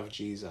way of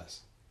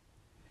Jesus.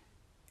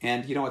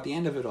 And at the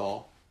end of it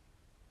all,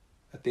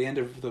 at the end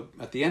of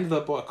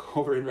the book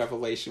over in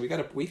Revelation, we got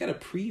a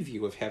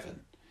preview of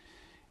heaven.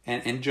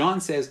 And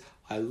John says,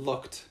 I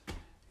looked.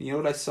 You know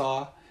what I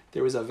saw?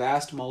 There was a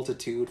vast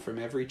multitude from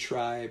every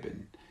tribe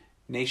and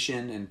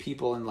nation and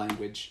people and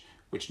language,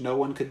 which no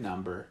one could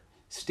number,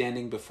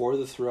 standing before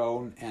the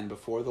throne and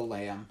before the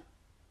Lamb.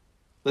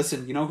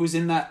 Listen, you know who's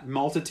in that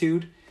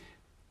multitude?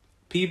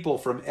 People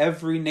from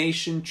every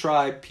nation,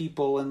 tribe,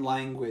 people, and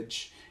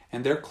language.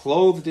 And they're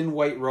clothed in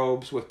white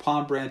robes with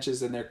palm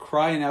branches, and they're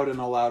crying out in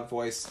a loud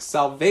voice,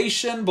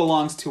 salvation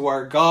belongs to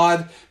our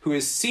God who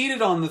is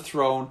seated on the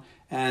throne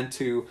and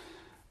to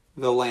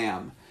the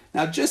Lamb.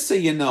 Now, just so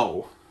you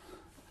know,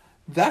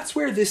 that's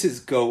where this is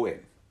going.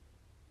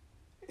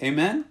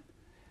 Amen?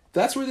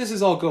 That's where this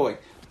is all going.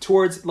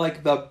 Towards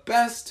the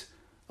best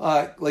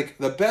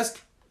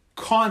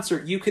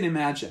concert you can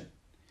imagine.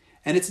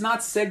 And it's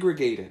not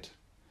segregated.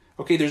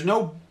 Okay, there's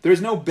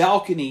no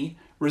balcony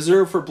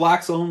reserved for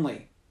blacks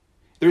only.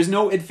 There's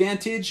no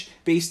advantage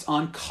based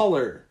on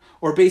color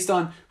or based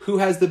on who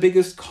has the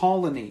biggest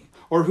colony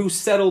or who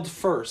settled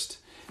first.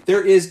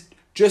 There is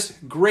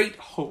just great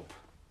hope.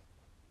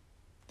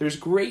 There's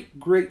great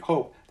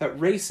hope that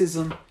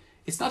racism,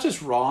 it's not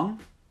just wrong.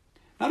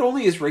 Not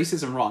only is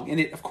racism wrong, and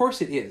of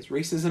course it is.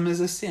 Racism is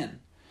a sin.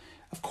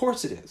 Of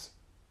course it is.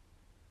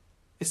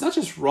 It's not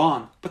just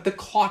wrong, but the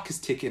clock is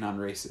ticking on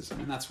racism,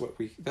 and that's what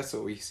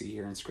we see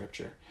here in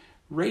Scripture.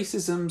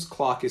 Racism's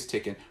clock is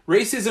ticking.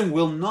 Racism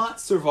will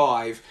not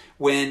survive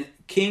when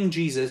King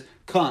Jesus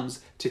comes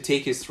to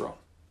take his throne.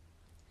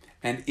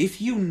 And if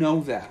you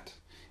know that,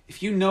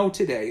 if you know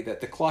today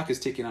that the clock is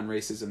ticking on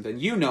racism, then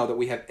you know that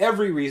we have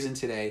every reason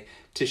today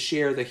to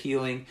share the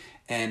healing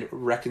and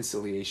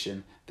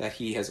reconciliation that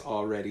he has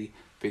already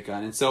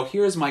begun. And so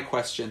here's my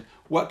question.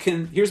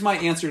 Here's my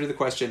answer to the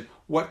question,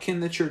 what can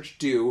the church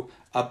do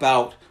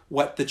about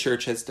what the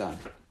church has done?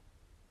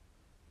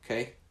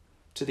 Okay?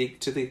 To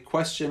the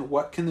question,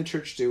 what can the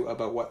church do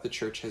about what the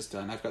church has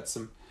done? I've got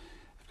some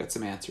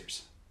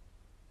answers.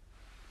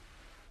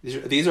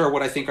 These are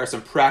what I think are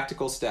some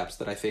practical steps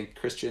that I think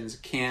Christians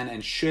can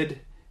and should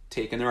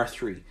take, and there are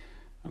three.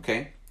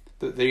 Okay?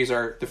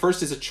 The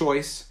first is a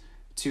choice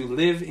to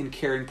live in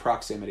caring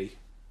proximity.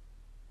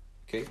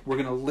 Okay? We're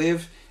going to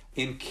live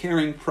in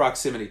caring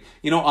proximity.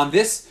 On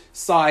this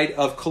side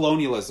of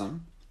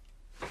colonialism,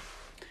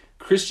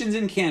 Christians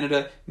in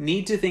Canada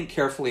need to think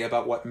carefully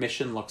about what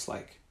mission looks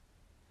like.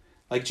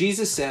 Like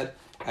Jesus said,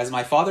 as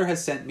my Father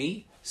has sent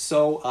me,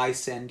 so I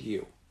send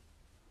you.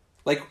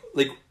 Like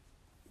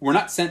we're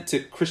not sent to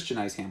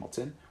Christianize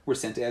Hamilton. We're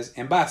sent as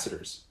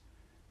ambassadors.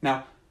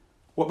 Now,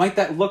 what might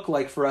that look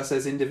like for us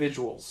as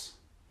individuals?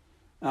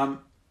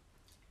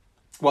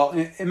 Well,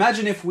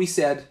 imagine if we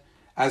said,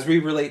 as we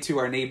relate to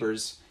our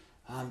neighbors,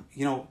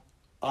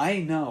 I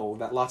know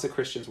that lots of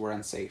Christians were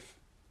unsafe,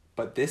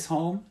 but this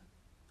home,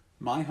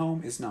 my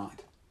home, is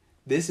not.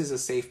 This is a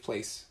safe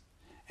place.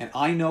 And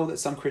I know that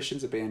some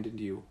Christians abandoned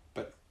you,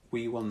 but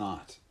we will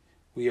not.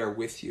 We are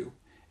with you,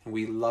 and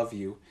we love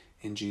you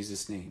in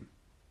Jesus' name.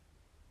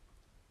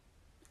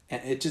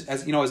 And it just,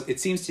 it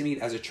seems to me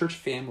as a church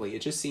family,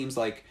 it just seems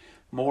like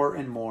more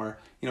and more,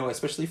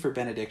 especially for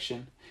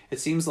benediction, it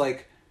seems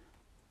like,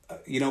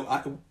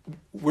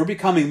 we're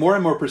becoming more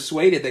and more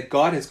persuaded that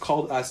God has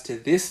called us to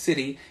this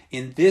city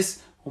in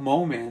this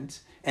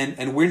moment,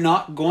 and we're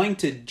not going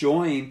to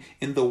join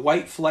in the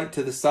white flight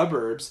to the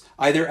suburbs,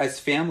 either as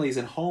families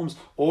and homes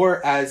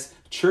or as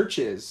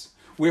churches.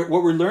 What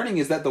we're learning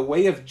is that the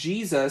way of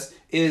Jesus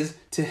is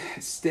to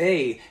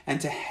stay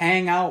and to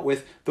hang out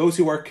with those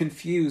who are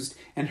confused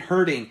and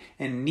hurting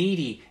and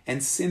needy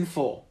and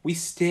sinful. We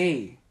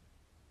stay.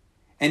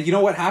 And you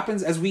know what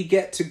happens as we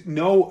get to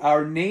know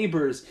our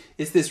neighbors?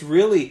 It's this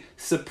really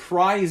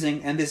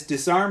surprising and this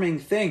disarming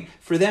thing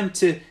for them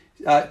to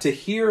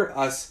hear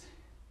us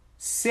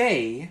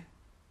say,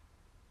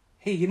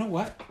 hey, you know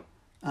what?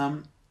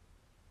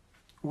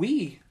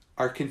 We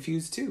are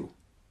confused too.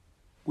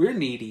 We're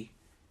needy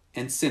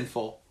and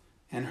sinful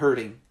and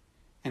hurting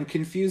and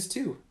confused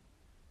too.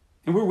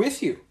 And we're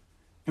with you.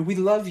 And we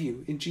love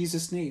you in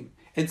Jesus' name.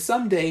 And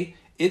someday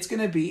it's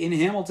going to be in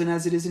Hamilton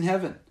as it is in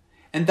heaven.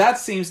 And that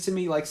seems to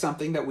me like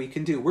something that we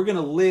can do. We're going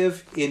to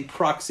live in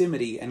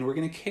proximity and we're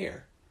going to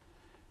care.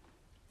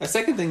 A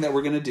second thing that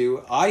we're going to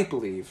do, I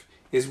believe,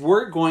 is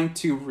we're going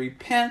to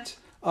repent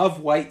of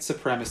white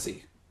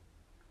supremacy.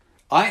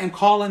 I am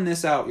calling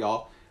this out,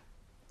 y'all.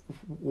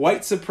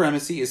 White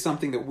supremacy is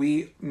something that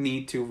we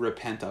need to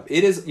repent of.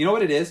 It is, you know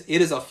what it is?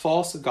 It is a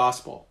false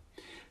gospel.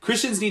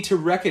 Christians need to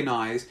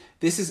recognize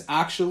this is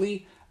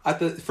actually,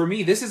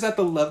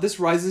 this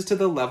rises to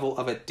the level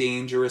of a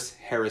dangerous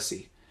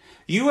heresy.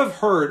 You have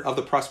heard of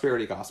the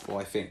prosperity gospel,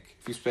 I think,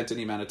 if you spent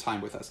any amount of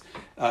time with us.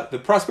 The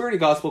prosperity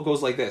gospel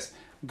goes like this.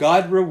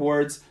 God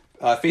rewards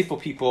faithful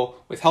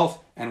people with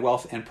health and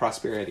wealth and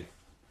prosperity.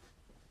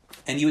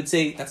 And you would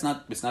say, it's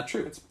not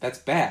true. That's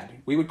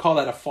bad. We would call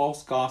that a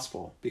false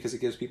gospel because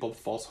it gives people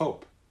false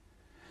hope.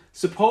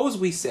 Suppose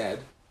we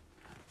said,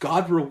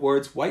 God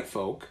rewards white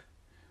folk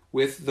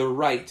with the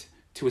right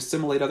to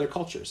assimilate other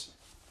cultures.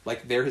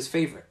 Like they're his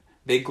favorite.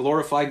 They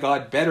glorify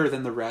God better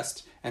than the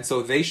rest, and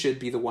so they should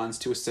be the ones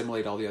to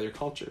assimilate all the other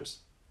cultures.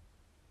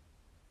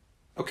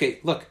 Okay,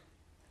 look,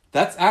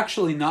 that's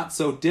actually not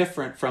so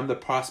different from the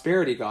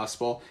prosperity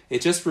gospel.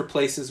 It just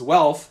replaces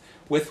wealth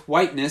with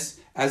whiteness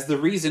as the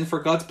reason for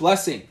God's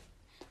blessing,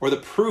 or the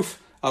proof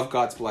of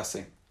God's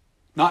blessing.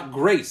 Not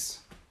grace,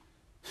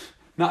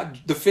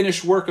 not the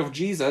finished work of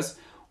Jesus.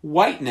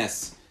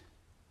 Whiteness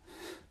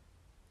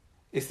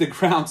is the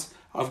grounds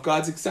of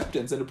God's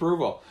acceptance and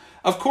approval.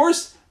 Of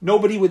course,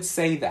 nobody would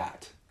say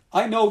that.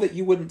 I know that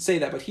you wouldn't say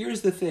that, but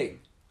here's the thing.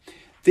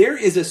 There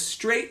is a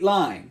straight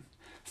line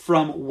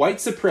from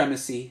white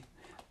supremacy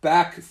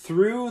back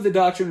through the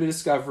doctrine of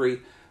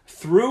discovery,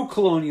 through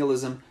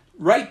colonialism,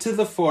 right to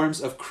the forms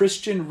of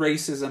Christian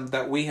racism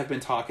that we have been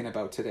talking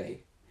about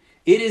today.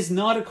 It is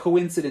not a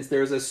coincidence.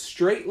 There is a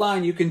straight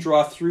line you can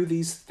draw through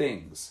these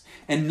things.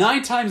 And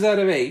 9 times out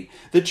of 8,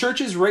 the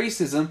church's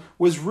racism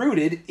was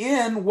rooted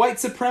in white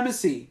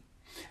supremacy.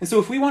 And so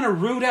if we want to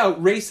root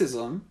out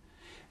racism,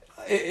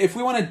 if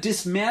we want to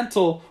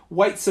dismantle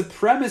white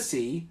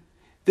supremacy,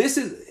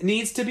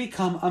 needs to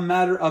become a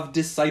matter of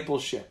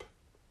discipleship.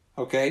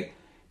 Okay?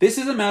 This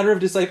is a matter of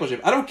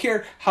discipleship. I don't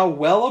care how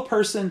well a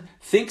person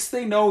thinks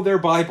they know their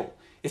Bible.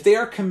 If they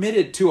are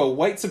committed to a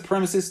white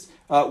supremacist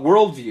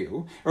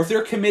worldview, or if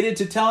they're committed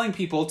to telling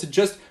people to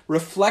just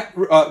respect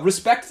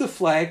the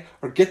flag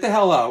or get the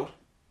hell out,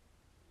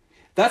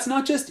 that's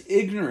not just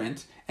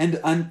ignorant and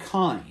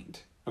unkind.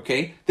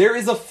 Okay? There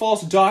is a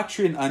false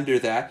doctrine under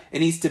that. It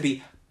needs to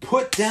be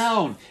put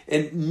down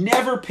and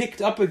never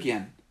picked up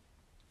again.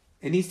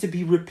 It needs to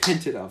be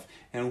repented of.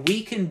 And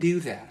we can do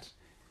that.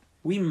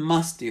 We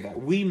must do that.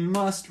 We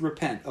must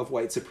repent of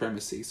white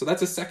supremacy. So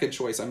that's a second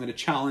choice I'm going to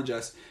challenge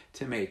us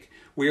to make.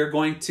 We are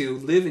going to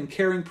live in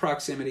caring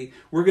proximity.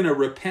 We're going to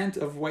repent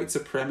of white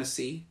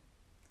supremacy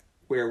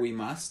where we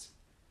must.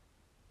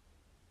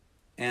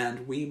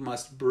 And we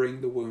must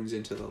bring the wounds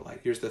into the light.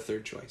 Here's the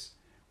third choice.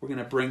 We're going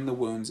to bring the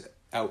wounds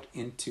out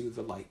into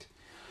the light.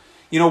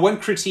 You know, one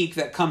critique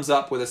that comes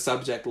up with a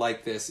subject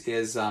like this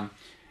is,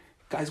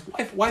 guys,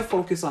 why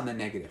focus on the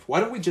negative?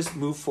 Why don't we just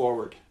move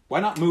forward? Why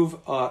not move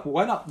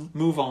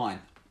on?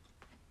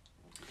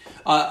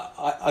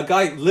 A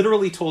guy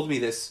literally told me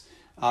this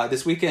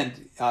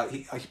weekend.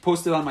 He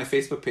posted on my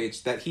Facebook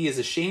page that he is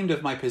ashamed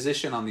of my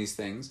position on these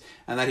things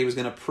and that he was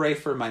going to pray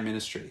for my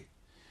ministry.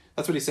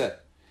 That's what he said.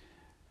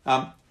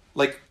 And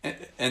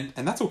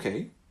that's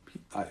okay.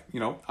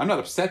 I'm not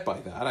upset by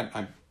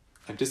that.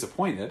 I'm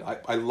disappointed.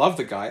 I love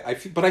the guy,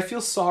 but I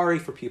feel sorry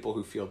for people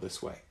who feel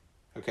this way,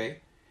 okay?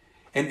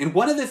 And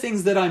one of the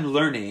things that I'm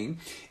learning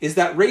is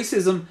that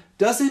racism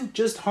doesn't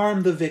just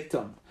harm the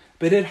victim,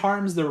 but it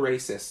harms the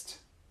racist.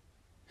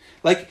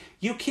 Like,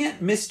 you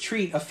can't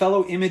mistreat a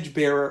fellow image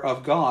bearer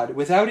of God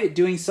without it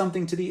doing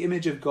something to the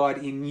image of God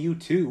in you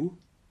too.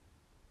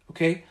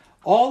 Okay?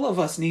 All of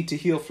us need to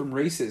heal from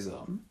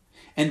racism,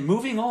 and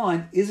moving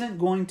on isn't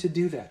going to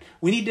do that.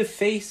 We need to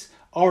face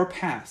our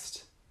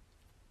past.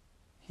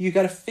 You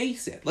got to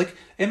face it. Like,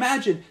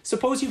 imagine,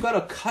 suppose you got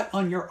a cut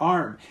on your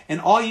arm and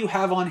all you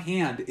have on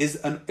hand is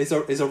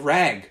a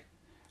rag.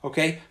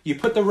 Okay? You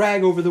put the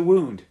rag over the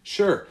wound.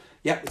 Sure.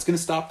 Yeah, it's going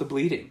to stop the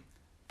bleeding,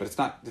 but it's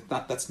not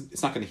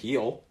going to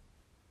heal.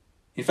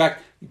 In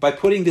fact, by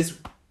putting this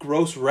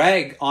gross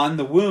rag on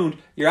the wound,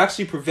 you're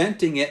actually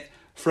preventing it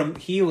from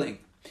healing.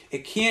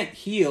 It can't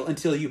heal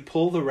until you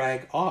pull the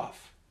rag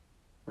off,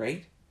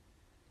 right?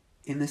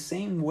 In the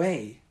same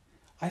way,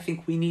 I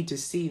think we need to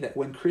see that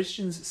when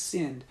Christians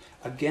sinned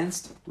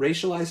against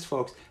racialized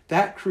folks,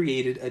 that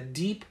created a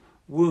deep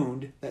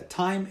wound that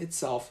time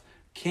itself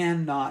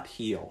cannot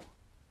heal.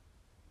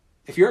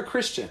 If you're a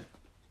Christian,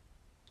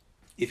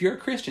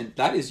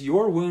 that is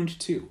your wound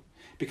too,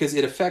 because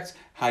it affects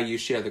how you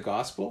share the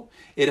gospel.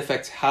 It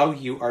affects how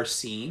you are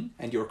seen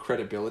and your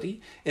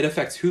credibility. It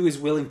affects who is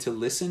willing to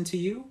listen to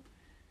you.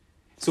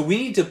 So we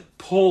need to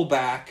pull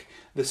back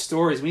the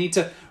stories. We need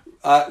to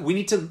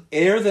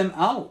air them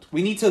out.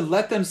 We need to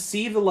let them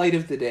see the light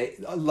of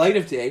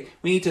day.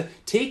 We need to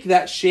take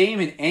that shame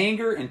and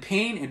anger and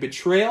pain and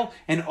betrayal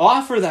and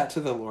offer that to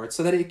the Lord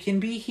so that it can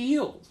be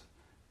healed,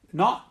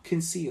 not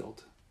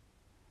concealed.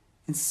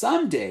 And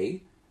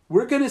someday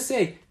we're going to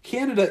say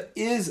Canada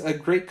is a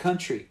great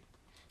country.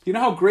 You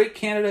know how great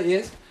Canada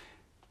is?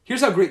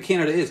 Here's how great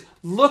Canada is.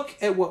 Look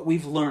at what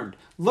we've learned.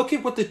 Look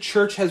at what the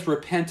church has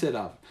repented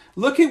of.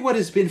 Look at what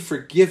has been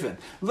forgiven.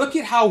 Look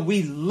at how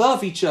we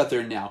love each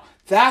other now.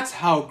 That's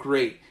how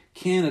great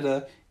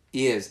Canada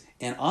is.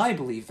 And I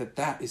believe that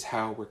that is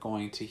how we're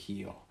going to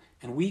heal.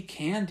 And we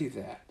can do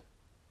that.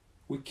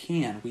 We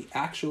can. We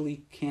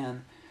actually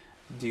can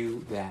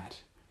do that.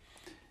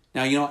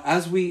 Now,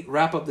 as we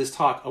wrap up this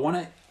talk,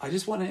 I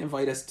just want to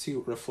invite us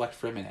to reflect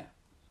for a minute.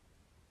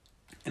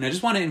 And I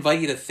just want to invite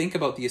you to think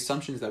about the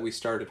assumptions that we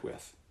started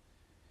with.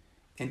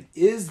 And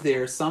is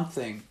there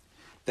something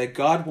that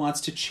God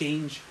wants to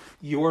change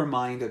your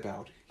mind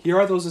about? Here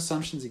are those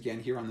assumptions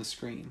again here on the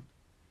screen.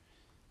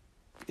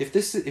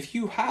 If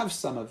you have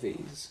some of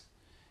these,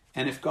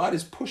 and if God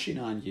is pushing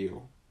on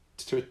you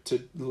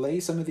to lay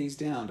some of these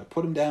down, to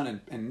put them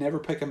down and never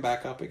pick them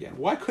back up again,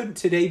 why couldn't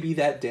today be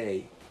that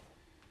day?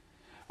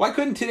 Why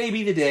couldn't today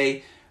be the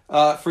day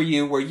for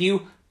you where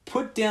you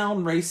put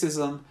down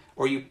racism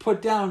or you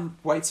put down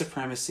white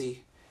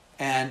supremacy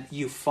and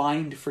you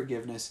find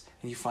forgiveness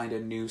and you find a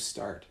new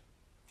start?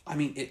 I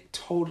mean, it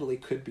totally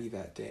could be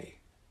that day.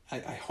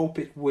 I hope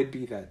it would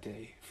be that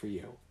day for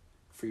you,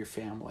 for your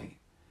family.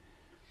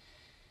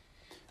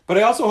 But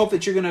I also hope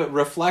that you're going to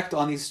reflect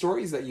on these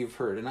stories that you've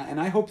heard. And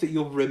I hope that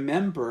you'll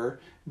remember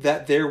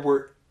that there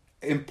were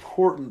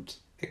important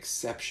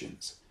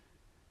exceptions.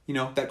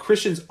 That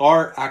Christians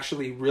are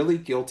actually really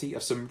guilty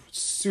of some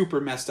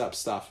super messed up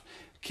stuff.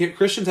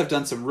 Christians have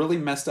done some really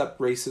messed up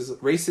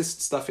racist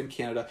stuff in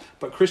Canada,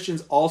 but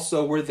Christians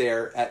also were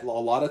there at a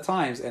lot of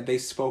times and they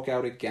spoke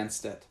out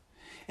against it.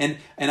 And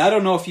I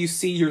don't know if you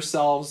see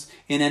yourselves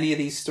in any of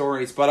these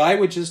stories, but I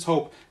would just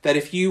hope that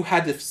if you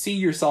had to see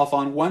yourself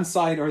on one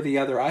side or the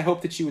other, I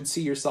hope that you would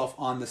see yourself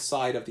on the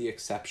side of the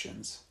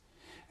exceptions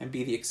and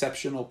be the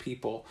exceptional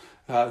people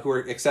who are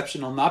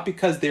exceptional not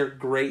because they're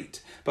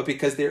great, but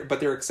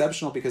they're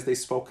exceptional because they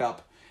spoke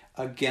up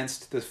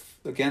against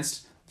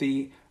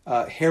the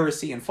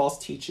heresy and false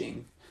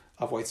teaching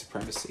of white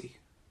supremacy.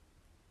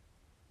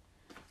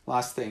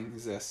 Last thing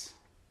is this.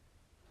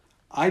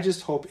 I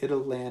just hope it'll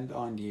land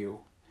on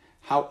you.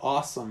 How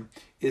awesome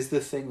is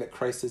the thing that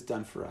Christ has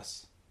done for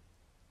us?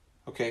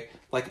 Okay?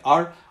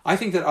 I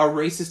think that our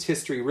racist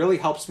history really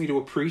helps me to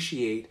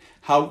appreciate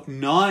how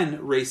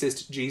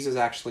non-racist Jesus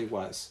actually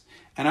was.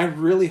 And I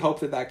really hope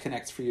that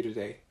connects for you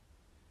today.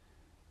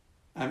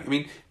 I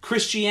mean,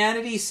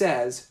 Christianity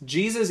says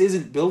Jesus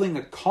isn't building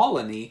a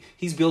colony,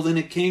 he's building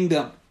a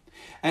kingdom.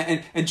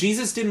 And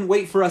Jesus didn't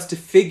wait for us to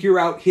figure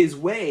out his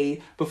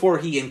way before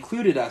he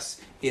included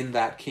us in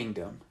that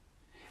kingdom.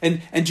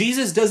 And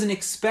Jesus doesn't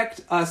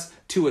expect us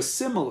to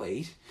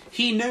assimilate.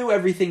 He knew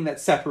everything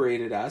that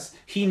separated us.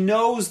 He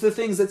knows the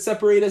things that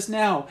separate us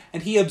now,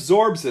 and he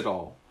absorbs it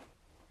all.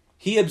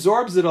 He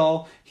absorbs it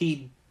all.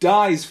 He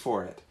dies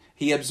for it.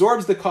 He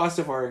absorbs the cost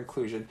of our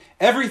inclusion,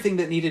 everything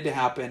that needed to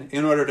happen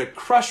in order to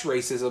crush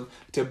racism,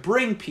 to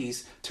bring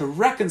peace, to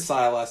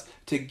reconcile us,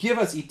 to give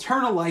us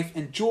eternal life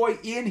and joy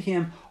in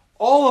him.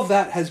 All of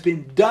that has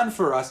been done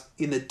for us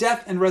in the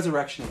death and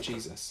resurrection of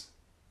Jesus.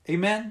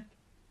 Amen?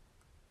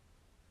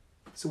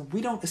 So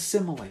we don't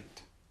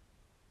assimilate.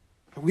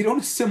 We don't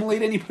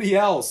assimilate anybody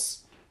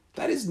else.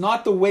 That is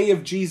not the way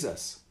of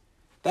Jesus.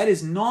 That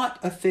is not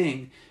a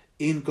thing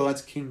in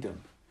God's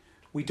kingdom.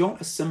 We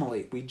don't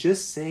assimilate. We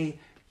just say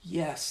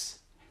yes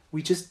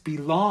We just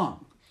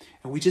belong.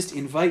 And we just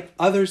invite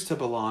others to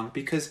belong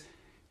because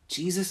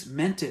Jesus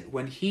meant it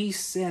when he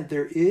said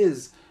there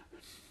is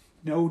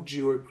no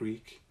Jew or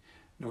Greek,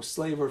 no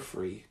slave or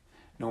free,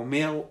 no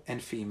male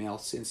and female,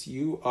 since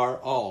you are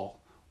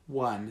all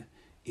one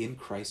in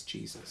Christ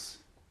Jesus.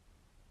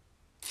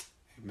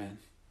 Amen.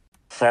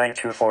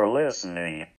 Thank you for listening.